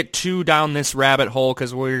want to get too down this rabbit hole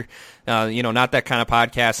because we're, not that kind of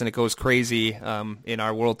podcast and it goes crazy in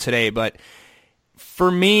our world today. But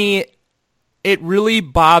for me, it really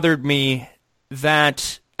bothered me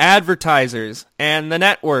that advertisers and the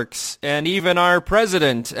networks and even our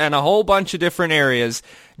president and a whole bunch of different areas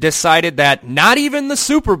decided that not even the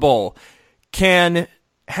Super Bowl can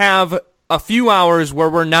have a few hours where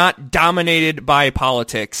we're not dominated by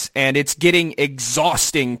politics, and it's getting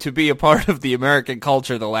exhausting to be a part of the American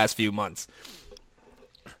culture the last few months.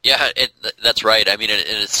 Yeah, that's right. I mean,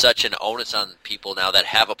 it's such an onus on people now that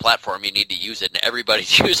have a platform. You need to use it, and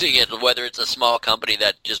everybody's using it, whether it's a small company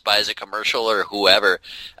that just buys a commercial or whoever.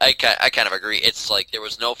 I kind of agree. It's like there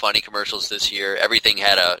was no funny commercials this year. Everything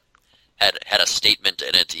had a statement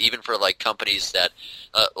in it, even for like companies that,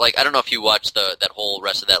 like I don't know if you watched that whole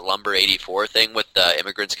rest of that Lumber 84 thing with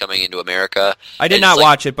immigrants coming into America. I did not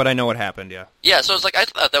watch it, but I know what happened. Yeah. Yeah, so it's like I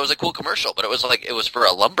thought that was a cool commercial, but it was for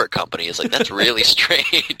a lumber company. It's like that's really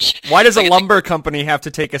strange. Why does a lumber company have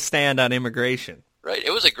to take a stand on immigration? Right,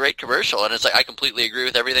 it was a great commercial, and it's like I completely agree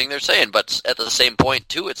with everything they're saying, but at the same point,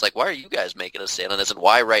 too, it's like, why are you guys making a stand on this, and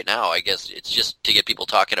why right now? I guess it's just to get people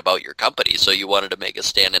talking about your company, so you wanted to make a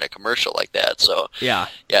stand in a commercial like that, so... Yeah,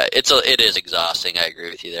 it is exhausting, I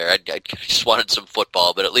agree with you there. I just wanted some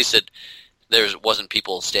football, but at least there wasn't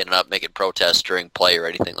people standing up making protests during play or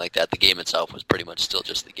anything like that. The game itself was pretty much still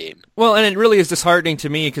just the game. Well, and it really is disheartening to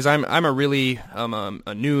me, because I'm a really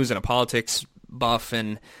a news and a politics buff,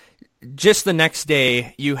 and... just the next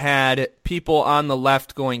day, you had people on the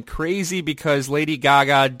left going crazy because Lady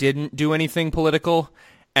Gaga didn't do anything political,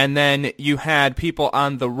 and then you had people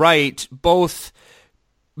on the right both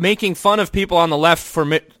making fun of people on the left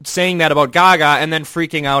for saying that about Gaga and then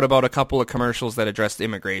freaking out about a couple of commercials that addressed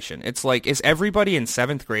immigration. It's like, is everybody in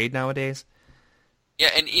 7th grade nowadays? Yeah,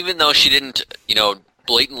 and even though she didn't,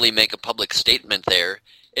 blatantly make a public statement there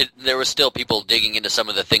was still people digging into some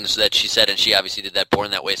of the things that she said, and she obviously did that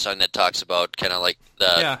Born That Way song that talks about kind of like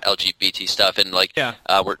the LGBT stuff, and like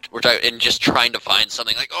we're talking and just trying to find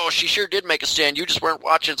something like, oh, she sure did make a stand, you just weren't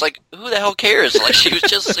watching. It's like, who the hell cares? Like, she was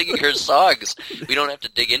just singing her songs. We don't have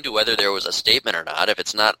to dig into whether there was a statement or not. If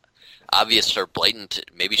it's not obvious or blatant,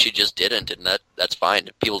 maybe she just didn't, and that's fine.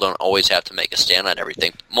 People don't always have to make a stand on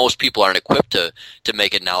everything. Most people aren't equipped to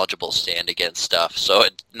make a knowledgeable stand against stuff, so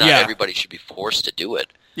not everybody should be forced to do it.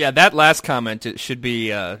 Yeah, that last comment, it should be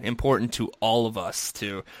important to all of us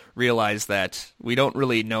to realize that we don't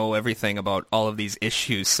really know everything about all of these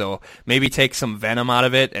issues, so maybe take some venom out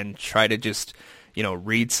of it and try to just,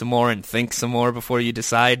 read some more and think some more before you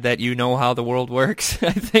decide that you know how the world works.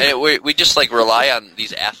 I think. And we just rely on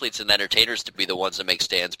these athletes and entertainers to be the ones that make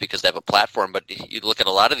stands because they have a platform, but you look at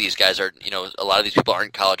a lot of these guys a lot of these people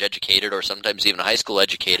aren't college educated or sometimes even high school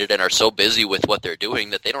educated and are so busy with what they're doing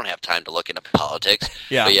that they don't have time to look into politics,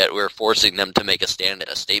 but yet we're forcing them to make a stand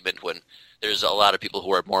and a statement when there's a lot of people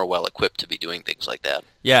who are more well-equipped to be doing things like that.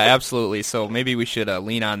 Yeah, absolutely. So maybe we should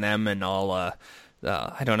lean on them and all...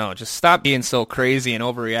 I don't know, just stop being so crazy and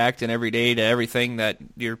overreacting every day to everything that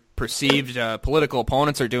your perceived political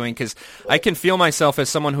opponents are doing, because I can feel myself as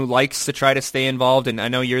someone who likes to try to stay involved, and I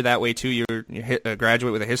know you're that way too. You're a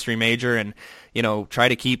graduate with a history major and, try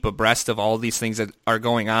to keep abreast of all these things that are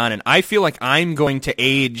going on, and I feel like I'm going to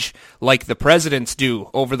age like the presidents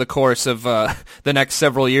do over the course of the next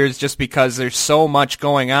several years just because there's so much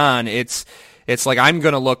going on. It's like I'm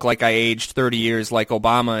going to look like I aged 30 years like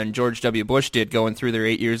Obama and George W. Bush did going through their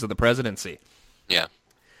 8 years of the presidency. Yeah.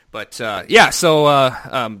 But, so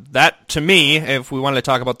that, to me, if we wanted to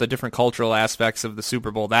talk about the different cultural aspects of the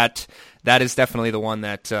Super Bowl, that is definitely the one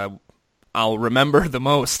that I'll remember the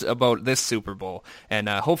most about this Super Bowl. And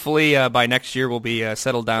hopefully by next year we'll be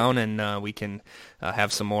settled down and we can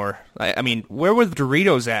have some more. I mean, where were the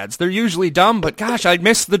Doritos ads? They're usually dumb, but gosh, I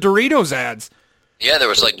miss the Doritos ads. Yeah, there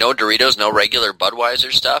was no Doritos, no regular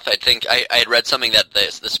Budweiser stuff. I think I had read something that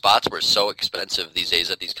the spots were so expensive these days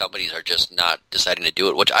that these companies are just not deciding to do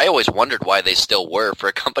it, which I always wondered why they still were. For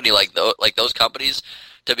a company like those companies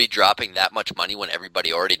to be dropping that much money when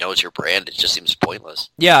everybody already knows your brand, it just seems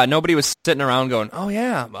pointless. Yeah, nobody was sitting around going, oh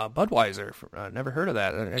yeah, Budweiser, never heard of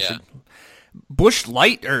that. Busch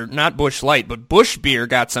Light, or not Busch Light, but Busch Beer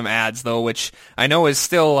got some ads, though, which I know is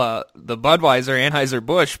still the Budweiser,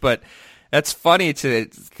 Anheuser-Busch, but... That's funny to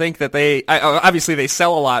think that obviously they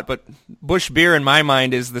sell a lot, but Busch Beer in my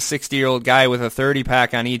mind is the 60-year-old guy with a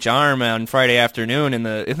 30-pack on each arm on Friday afternoon in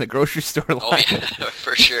the grocery store line. Oh, yeah,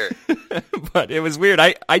 for sure. But it was weird.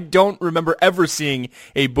 I don't remember ever seeing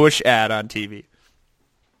a Busch ad on TV.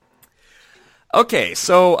 Okay,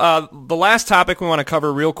 so the last topic we want to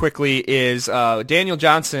cover real quickly is Daniel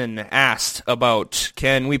Johnson asked about,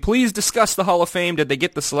 can we please discuss the Hall of Fame? Did they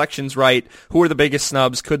get the selections right? Who are the biggest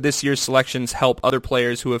snubs? Could this year's selections help other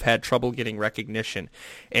players who have had trouble getting recognition?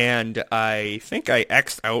 And I think I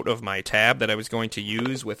X'd out of my tab that I was going to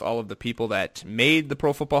use with all of the people that made the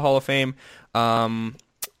Pro Football Hall of Fame.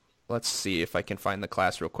 Let's see if I can find the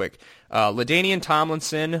class real quick. LaDainian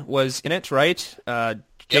Tomlinson was in it, right?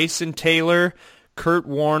 Jason Taylor, Kurt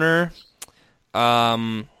Warner,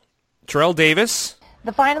 Terrell Davis.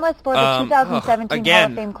 The finalists for the 2017 Hall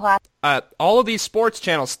of Fame class. all of these sports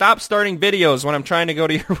channels, stop starting videos when I'm trying to go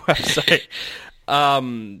to your website.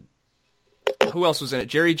 Who else was in it?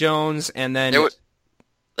 Jerry Jones, and then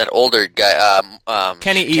that older guy,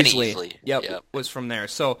 Kenny Easley. Yep, was from there.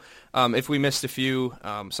 So if we missed a few,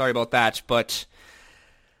 sorry about that. But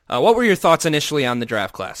what were your thoughts initially on the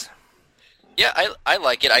draft class? Yeah, I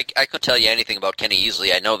like it. I couldn't tell you anything about Kenny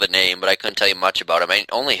Easley. I know the name, but I couldn't tell you much about him. I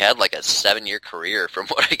only had like a 7-year career from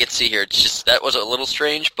what I could see here. It's just, that was a little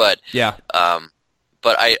strange, but yeah.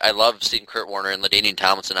 But I love seeing Kurt Warner, and LaDainian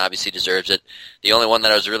Tomlinson obviously deserves it. The only one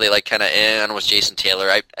that I was really like kind of on was Jason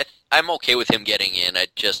Taylor. I'm okay with him getting in.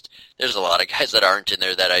 There's a lot of guys that aren't in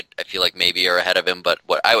there that I feel like maybe are ahead of him, but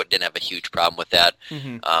didn't have a huge problem with that.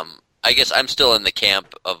 Mm-hmm. I guess I'm still in the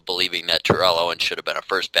camp of believing that Terrell Owens should have been a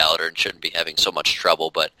first balloter and shouldn't be having so much trouble,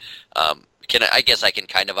 but I guess I can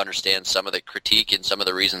kind of understand some of the critique and some of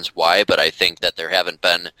the reasons why, but I think that there haven't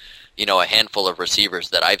been, a handful of receivers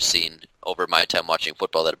that I've seen over my time watching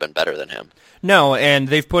football that have been better than him. No, and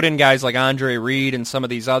they've put in guys like Andre Reed and some of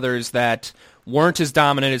these others that weren't as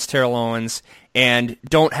dominant as Terrell Owens and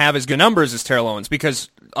don't have as good numbers as Terrell Owens, because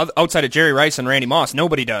outside of Jerry Rice and Randy Moss,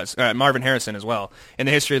 nobody does. Marvin Harrison as well in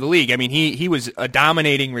the history of the league. I mean, he was a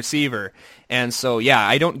dominating receiver. And so, yeah,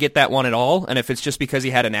 I don't get that one at all. And if it's just because he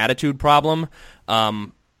had an attitude problem,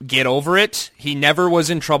 get over it. He never was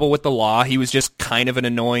in trouble with the law. He was just kind of an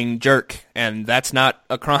annoying jerk, and that's not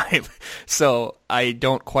a crime. So I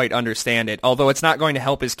don't quite understand it. Although it's not going to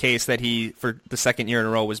help his case that he, for the second year in a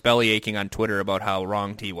row, was belly aching on Twitter about how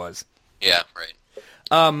wronged he was. Yeah, right.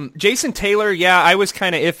 Jason Taylor, yeah, I was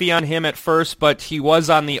kind of iffy on him at first, but he was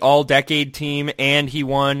on the All-Decade team, and he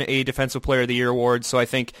won a Defensive Player of the Year award, so I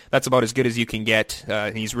think that's about as good as you can get.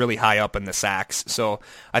 He's really high up in the sacks, so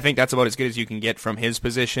I think that's about as good as you can get from his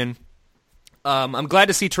position. I'm glad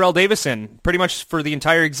to see Terrell Davis in. Pretty much for the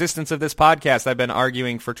entire existence of this podcast, I've been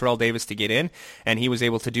arguing for Terrell Davis to get in, and he was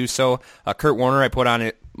able to do so. Kurt Warner, I put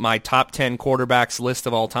on my top 10 quarterbacks list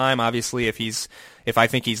of all time. Obviously, if I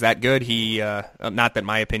think he's that good, not that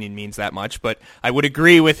my opinion means that much, but I would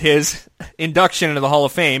agree with his induction into the Hall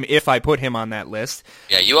of Fame if I put him on that list.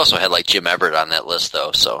 Yeah, you also had like Jim Everett on that list,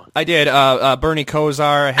 though. So I did. Bernie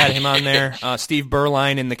Kosar, I had him on there. Steve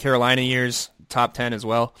Berline in the Carolina years, top 10 as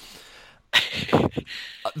well.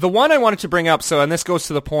 The one I wanted to bring up, and this goes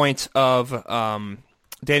to the point of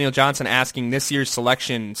Daniel Johnson asking this year's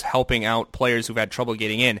selections helping out players who've had trouble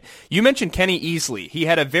getting in. You mentioned Kenny Easley. He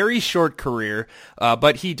had a very short career,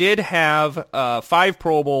 but he did have 5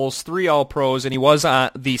 Pro Bowls, 3 All-Pros, and he was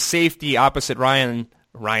the safety opposite Ronnie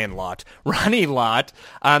Lott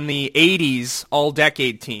on the 80s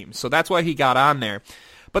All-Decade team. So that's why he got on there.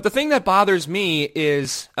 But the thing that bothers me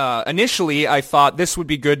is initially I thought this would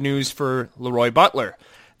be good news for Leroy Butler,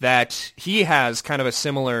 that he has kind of a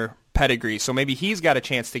similar pedigree, so maybe he's got a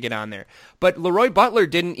chance to get on there. But Leroy Butler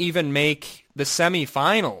didn't even make the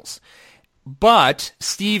semifinals. But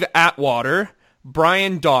Steve Atwater,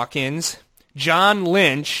 Brian Dawkins, John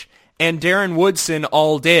Lynch, and Darren Woodson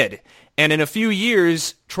all did. And in a few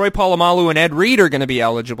years, Troy Polamalu and Ed Reed are going to be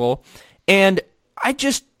eligible. And I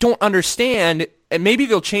just don't understand, and maybe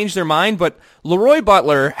they'll change their mind, but Leroy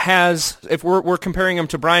Butler has, if we're comparing him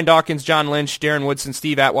to Brian Dawkins, John Lynch, Darren Woodson,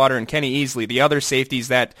 Steve Atwater, and Kenny Easley, the other safeties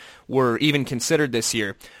that were even considered this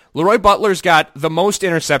year, Leroy Butler's got the most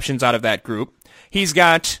interceptions out of that group. He's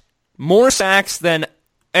got more sacks than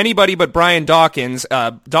anybody but Brian Dawkins.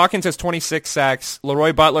 Dawkins has 26 sacks.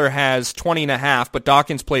 Leroy Butler has 20.5, but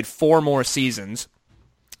Dawkins played 4 more seasons.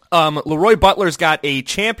 Leroy Butler's got a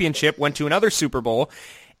championship, went to another Super Bowl,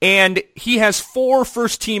 and he has 4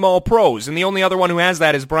 first-team All-Pros, and the only other one who has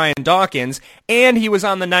that is Brian Dawkins, and he was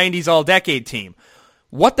on the 90s All-Decade team.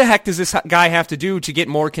 What the heck does this guy have to do to get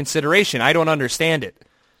more consideration? I don't understand it.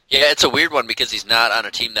 Yeah, it's a weird one because he's not on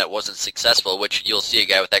a team that wasn't successful, which you'll see a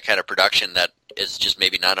guy with that kind of production that is just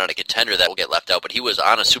maybe not on a contender that will get left out, but he was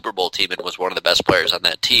on a Super Bowl team and was one of the best players on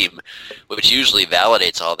that team, which usually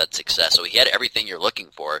validates all that success. So he had everything you're looking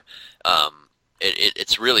for.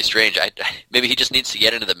 It's really strange. Maybe he just needs to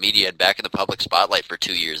get into the media and back in the public spotlight for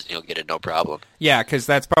 2 years, and he'll get it no problem. Yeah, because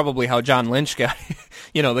that's probably how John Lynch got,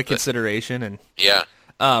 the consideration. And yeah.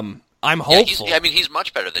 I'm hopeful. Yeah, he's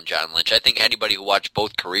much better than John Lynch. I think anybody who watched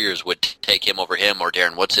both careers would take him over him or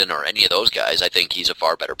Darren Woodson or any of those guys. I think he's a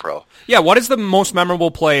far better pro. Yeah, what is the most memorable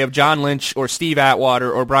play of John Lynch or Steve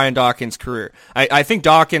Atwater or Brian Dawkins' career? I think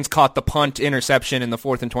Dawkins caught the punt interception in the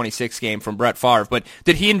 4th and 26 game from Brett Favre, but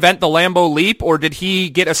did he invent the Lambeau leap, or did he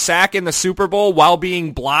get a sack in the Super Bowl while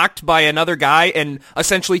being blocked by another guy and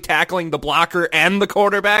essentially tackling the blocker and the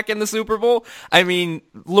quarterback in the Super Bowl?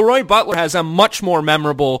 Leroy Butler has a much more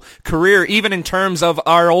memorable career, even in terms of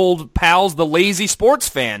our old pals, the lazy sports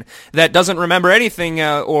fan that doesn't remember anything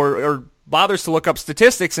or bothers to look up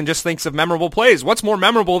statistics and just thinks of memorable plays. What's more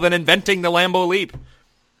memorable than inventing the Lambeau Leap?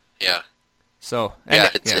 Yeah. So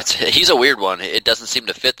he's a weird one. It doesn't seem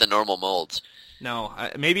to fit the normal molds. No,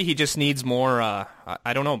 maybe he just needs more,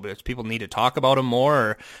 I don't know, but people need to talk about him more,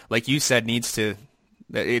 or like you said,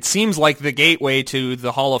 it seems like the gateway to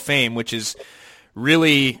the Hall of Fame, which is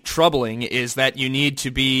really troubling, is that you need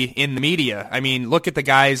to be in the media. I mean, look at the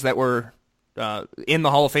guys that were in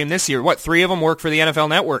the Hall of Fame this year. What, 3 of them work for the NFL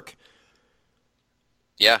Network?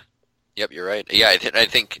 Yeah. Yep, you're right. Yeah, I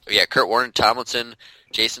think Kurt Warner, Tomlinson,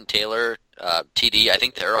 Jason Taylor, TD, I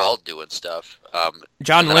think they're all doing stuff.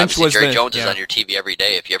 John Lynch was Jerry Jones is on your TV every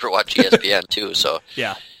day if you ever watch ESPN too. So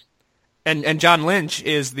yeah, and John Lynch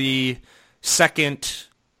is the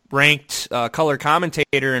second-ranked color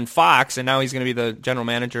commentator in Fox, and now he's going to be the general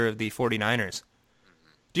manager of the 49ers.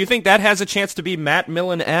 Do you think that has a chance to be Matt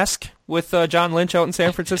Millen-esque with John Lynch out in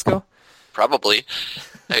San Francisco? Probably.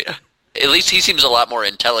 At least he seems a lot more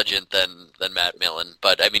intelligent than Matt Millen.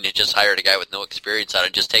 But, I mean, he just hired a guy with no experience on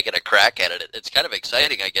it, just taking a crack at it. It's kind of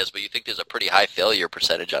exciting, I guess, but you think there's a pretty high failure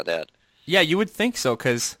percentage on that. Yeah, you would think so,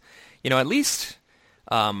 because, at least,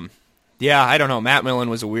 I don't know, Matt Millen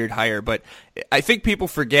was a weird hire, but I think people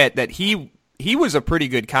forget that he was a pretty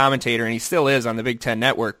good commentator, and he still is on the Big Ten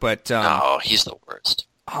Network, but... no, he's the worst.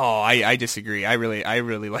 Oh, I disagree. I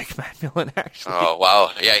really like Matt Millen, actually. Oh,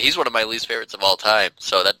 wow. Yeah, he's one of my least favorites of all time.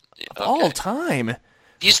 So that okay. All time?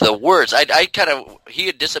 He's the worst. He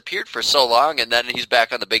had disappeared for so long, and then he's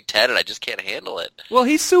back on the Big Ten, and I just can't handle it. Well,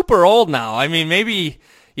 he's super old now. I mean, maybe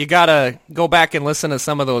you gotta go back and listen to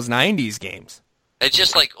some of those 90s games. It's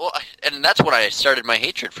just like, and that's when I started my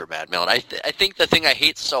hatred for Matt Millen. I think the thing I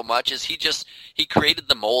hate so much is he created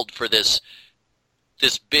the mold for this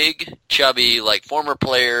big, chubby, like former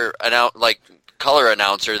player, color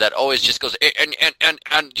announcer that always just goes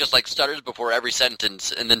and just like stutters before every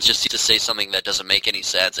sentence, and then just to say something that doesn't make any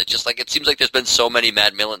sense. It's just like it seems like there's been so many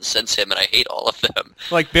Matt Millens since him, and I hate all of them.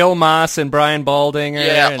 Like Bill Moss and Brian Baldinger.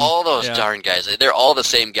 Yeah, all those darn guys. They're all the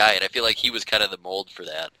same guy, and I feel like he was kind of the mold for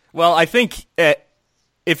that. Well, I think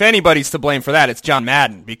if anybody's to blame for that, it's John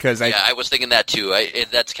Madden, because I was thinking that too.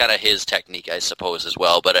 That's kind of his technique, I suppose, as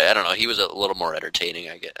well. But I don't know. He was a little more entertaining.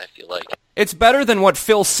 I feel like it's better than what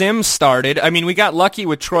Phil Simms started. I mean, we got lucky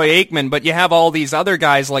with Troy Aikman, but you have all these other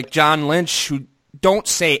guys like John Lynch who don't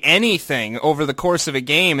say anything over the course of a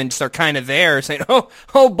game and just are kind of there saying,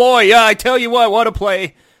 "Oh boy, yeah, I tell you what a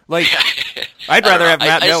play!" Like I'd rather have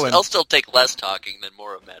Matt Millen. I'll still take less talking than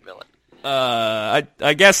more of Matt Millen.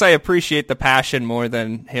 I guess I appreciate the passion more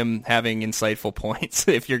than him having insightful points.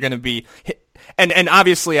 If you're going to be, and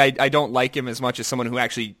obviously I don't like him as much as someone who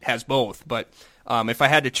actually has both. But if I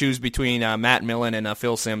had to choose between Matt Millen and a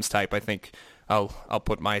Phil Simms type, I think I'll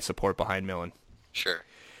put my support behind Millen. Sure.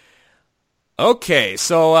 Okay,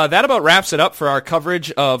 so that about wraps it up for our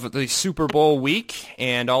coverage of the Super Bowl week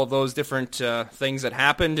and all of those different things that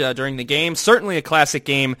happened during the game. Certainly a classic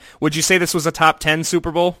game. Would you say this was a top 10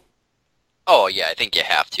 Super Bowl? Oh, yeah, I think you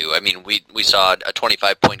have to. I mean, we saw a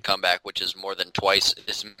 25-point comeback, which is more than twice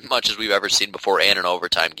as much as we've ever seen before, and an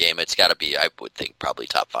overtime game. It's got to be, I would think, probably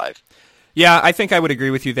top 5. Yeah, I think I would agree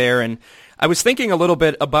with you there, and I was thinking a little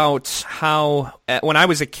bit about how when I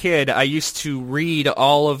was a kid, I used to read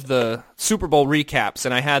all of the Super Bowl recaps,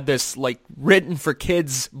 and I had this written for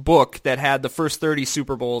kids book that had the first 30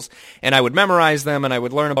 Super Bowls, and I would memorize them, and I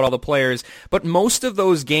would learn about all the players, but most of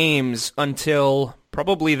those games until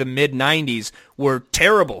probably the mid-90s were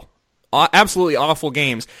terrible, absolutely awful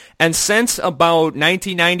games, and since about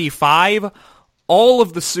 1995, all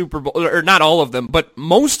of the Super Bowl, or not all of them, but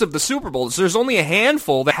most of the Super Bowls, there's only a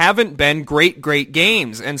handful that haven't been great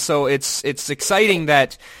games. And so it's exciting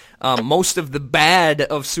that most of the bad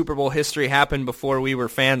of Super Bowl history happened before we were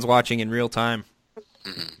fans watching in real time.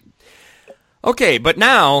 Okay, but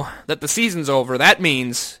now that the season's over, that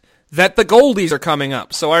means that the Goldies are coming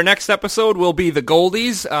up. So our next episode will be the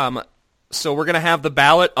Goldies. So we're going to have the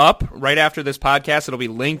ballot up right after this podcast. It'll be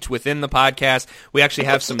linked within the podcast. We actually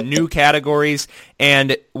have some new categories.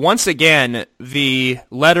 And once again, the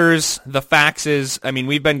letters, the faxes, I mean,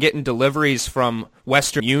 we've been getting deliveries from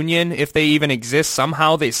Western Union. If they even exist,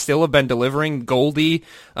 somehow they still have been delivering Goldie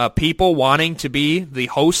people wanting to be the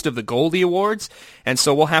host of the Goldie Awards. And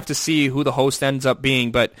so we'll have to see who the host ends up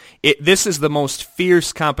being. But this is the most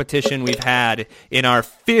fierce competition we've had in our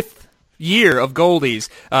 5th year of Goldies.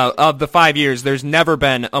 Of the 5 years, there's never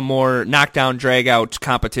been a more knockdown, drag-out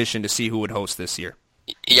competition to see who would host this year.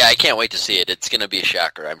 Yeah, I can't wait to see it. It's going to be a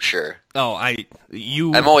shocker, I'm sure. Oh,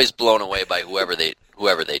 I'm always blown away by whoever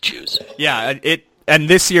they choose. Yeah, And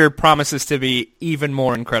this year promises to be even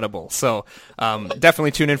more incredible. So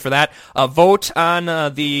definitely tune in for that. Vote on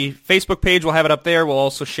the Facebook page. We'll have it up there. We'll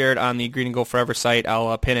also share it on the Green and Gold Forever site.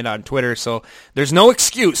 I'll pin it on Twitter. So there's no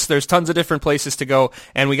excuse. There's tons of different places to go.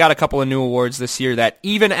 And we got a couple of new awards this year that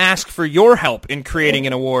even ask for your help in creating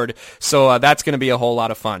an award. So that's going to be a whole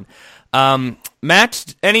lot of fun.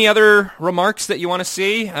 Matt, any other remarks that you want to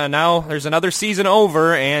see? Now there's another season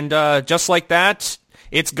over, and just like that,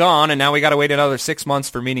 it's gone, and now we got to wait another 6 months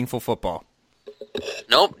for meaningful football.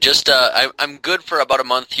 Nope, just I'm good for about a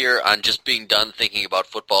month here on just being done thinking about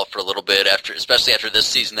football for a little bit, especially after this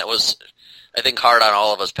season that was, I think, hard on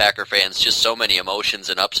all of us Packer fans. Just so many emotions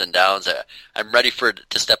and ups and downs. I'm ready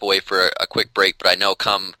to step away for a quick break, but I know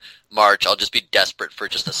come March I'll just be desperate for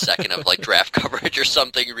just a second of draft coverage or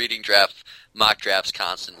something, reading mock drafts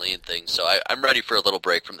constantly and things. So I'm ready for a little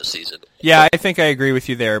break from the season. Yeah, I think I agree with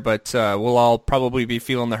you there, but we'll all probably be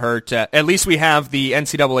feeling the hurt. At least we have the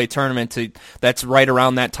NCAA tournament that's right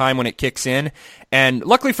around that time when it kicks in. And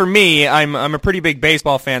luckily for me, I'm a pretty big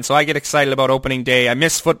baseball fan, so I get excited about opening day. I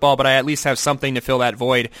miss football, but I at least have something to fill that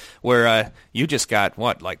void where you just got,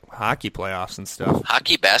 hockey playoffs and stuff.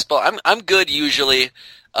 Hockey, basketball, I'm good usually.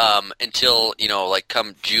 Until,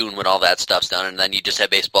 come June when all that stuff's done, and then you just have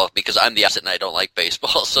baseball because I'm the opposite and I don't like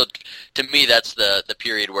baseball. So to me, that's the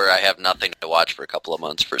period where I have nothing to watch for a couple of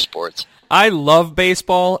months for sports. I love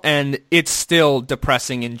baseball, and it's still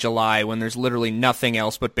depressing in July when there's literally nothing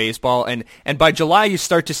else but baseball. And by July, you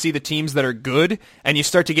start to see the teams that are good, and you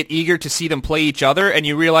start to get eager to see them play each other, and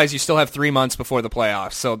you realize you still have 3 months before the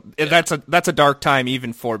playoffs. So that's a dark time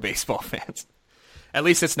even for baseball fans. At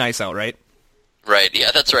least it's nice out, right? Right, yeah,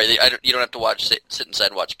 that's right. You don't have to sit inside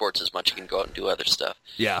and watch sports as much. You can go out and do other stuff.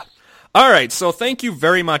 Yeah. All right, so thank you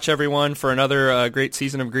very much, everyone, for another great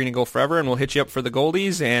season of Green and Gold Forever, and we'll hit you up for the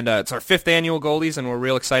Goldies, and it's our 5th annual Goldies, and we're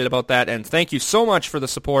real excited about that, and thank you so much for the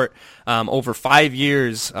support over 5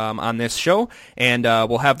 years on this show, and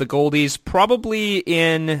we'll have the Goldies probably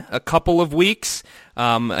in a couple of weeks,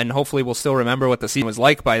 and hopefully we'll still remember what the season was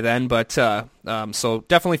like by then, but so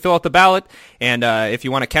definitely fill out the ballot, and if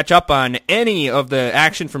you want to catch up on any of the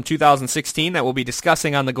action from 2016 that we'll be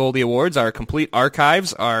discussing on the Goldie Awards, our complete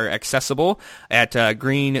archives are accessible at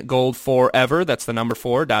Green Gold Forever, that's the number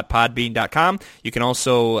 4.podbean.com. You can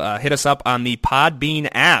also hit us up on the Podbean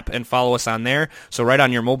app and follow us on there, so right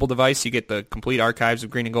on your mobile device you get the complete archives of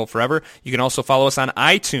Green and Gold Forever. You can also follow us on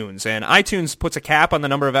iTunes, and iTunes puts a cap on the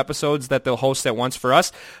number of episodes that they'll host at once for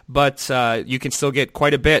us, but you can still get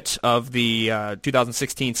quite a bit of the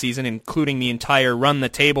 2016 season, including the entire Run the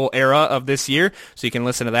Table era of this year, so you can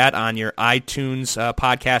listen to that on your iTunes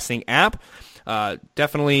podcasting app.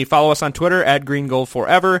 Definitely follow us on Twitter at Green Gold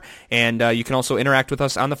Forever, and you can also interact with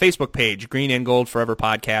us on the Facebook page, Green and Gold Forever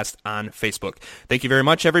Podcast on Facebook. Thank you very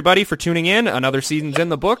much, everybody, for tuning in. Another season's in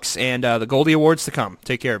the books, and the Goldie Awards to come.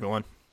 Take care, everyone.